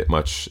might be a bit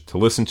much to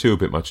listen to, a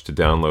bit much to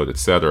download,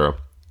 etc.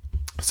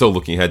 So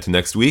looking ahead to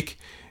next week,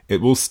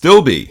 it will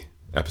still be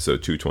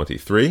episode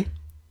 223.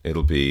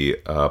 It'll be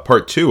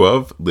part 2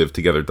 of Live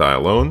Together, Die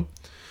Alone.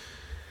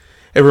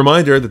 A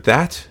reminder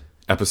that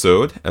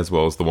episode, as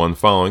well as the one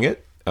following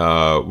it,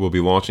 will be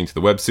launching to the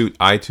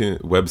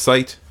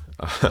website,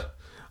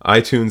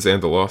 iTunes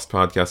and the Lost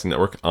Podcasting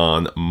Network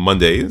on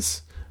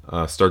Mondays.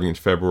 Starting in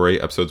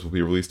February, episodes will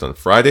be released on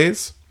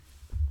Fridays.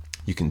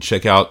 You can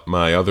check out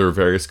my other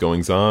various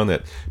goings-on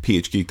at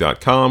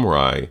phgeek.com, where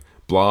I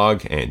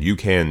blog, and you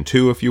can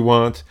too if you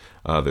want.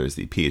 There's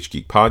the PH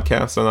Geek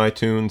podcast on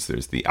iTunes.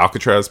 There's the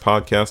Alcatraz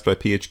podcast by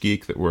PH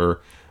Geek that we're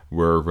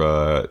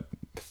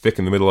thick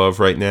in the middle of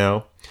right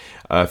now.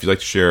 If you'd like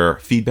to share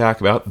feedback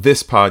about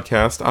this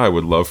podcast, I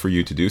would love for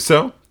you to do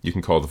so. You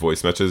can call the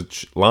voice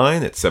message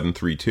line at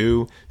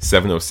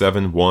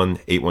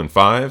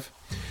 732-707-1815.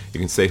 You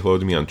can say hello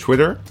to me on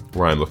Twitter,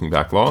 where I'm Looking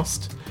Back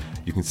Lost.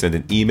 You can send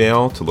an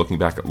email to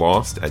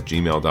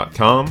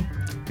lookingbackatlost@gmail.com.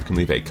 You can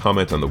leave a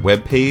comment on the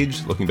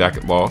webpage,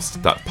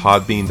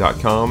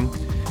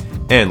 lookingbackatlost.podbean.com.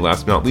 And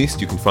last but not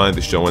least, you can find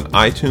the show on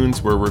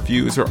iTunes, where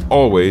reviews are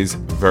always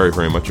very,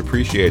 very much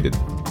appreciated.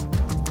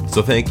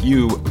 So thank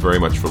you very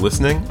much for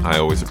listening. I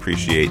always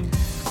appreciate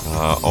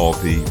all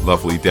the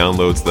lovely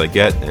downloads that I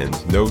get, and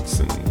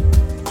notes and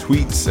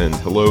tweets and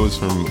hellos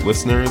from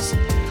listeners.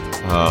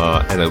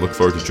 And I look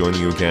forward to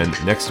joining you again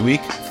next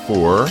week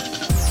for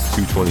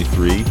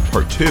 223,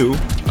 part 2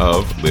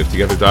 of Live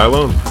Together, Die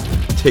Alone.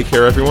 Take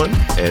care, everyone,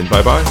 and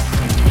bye-bye.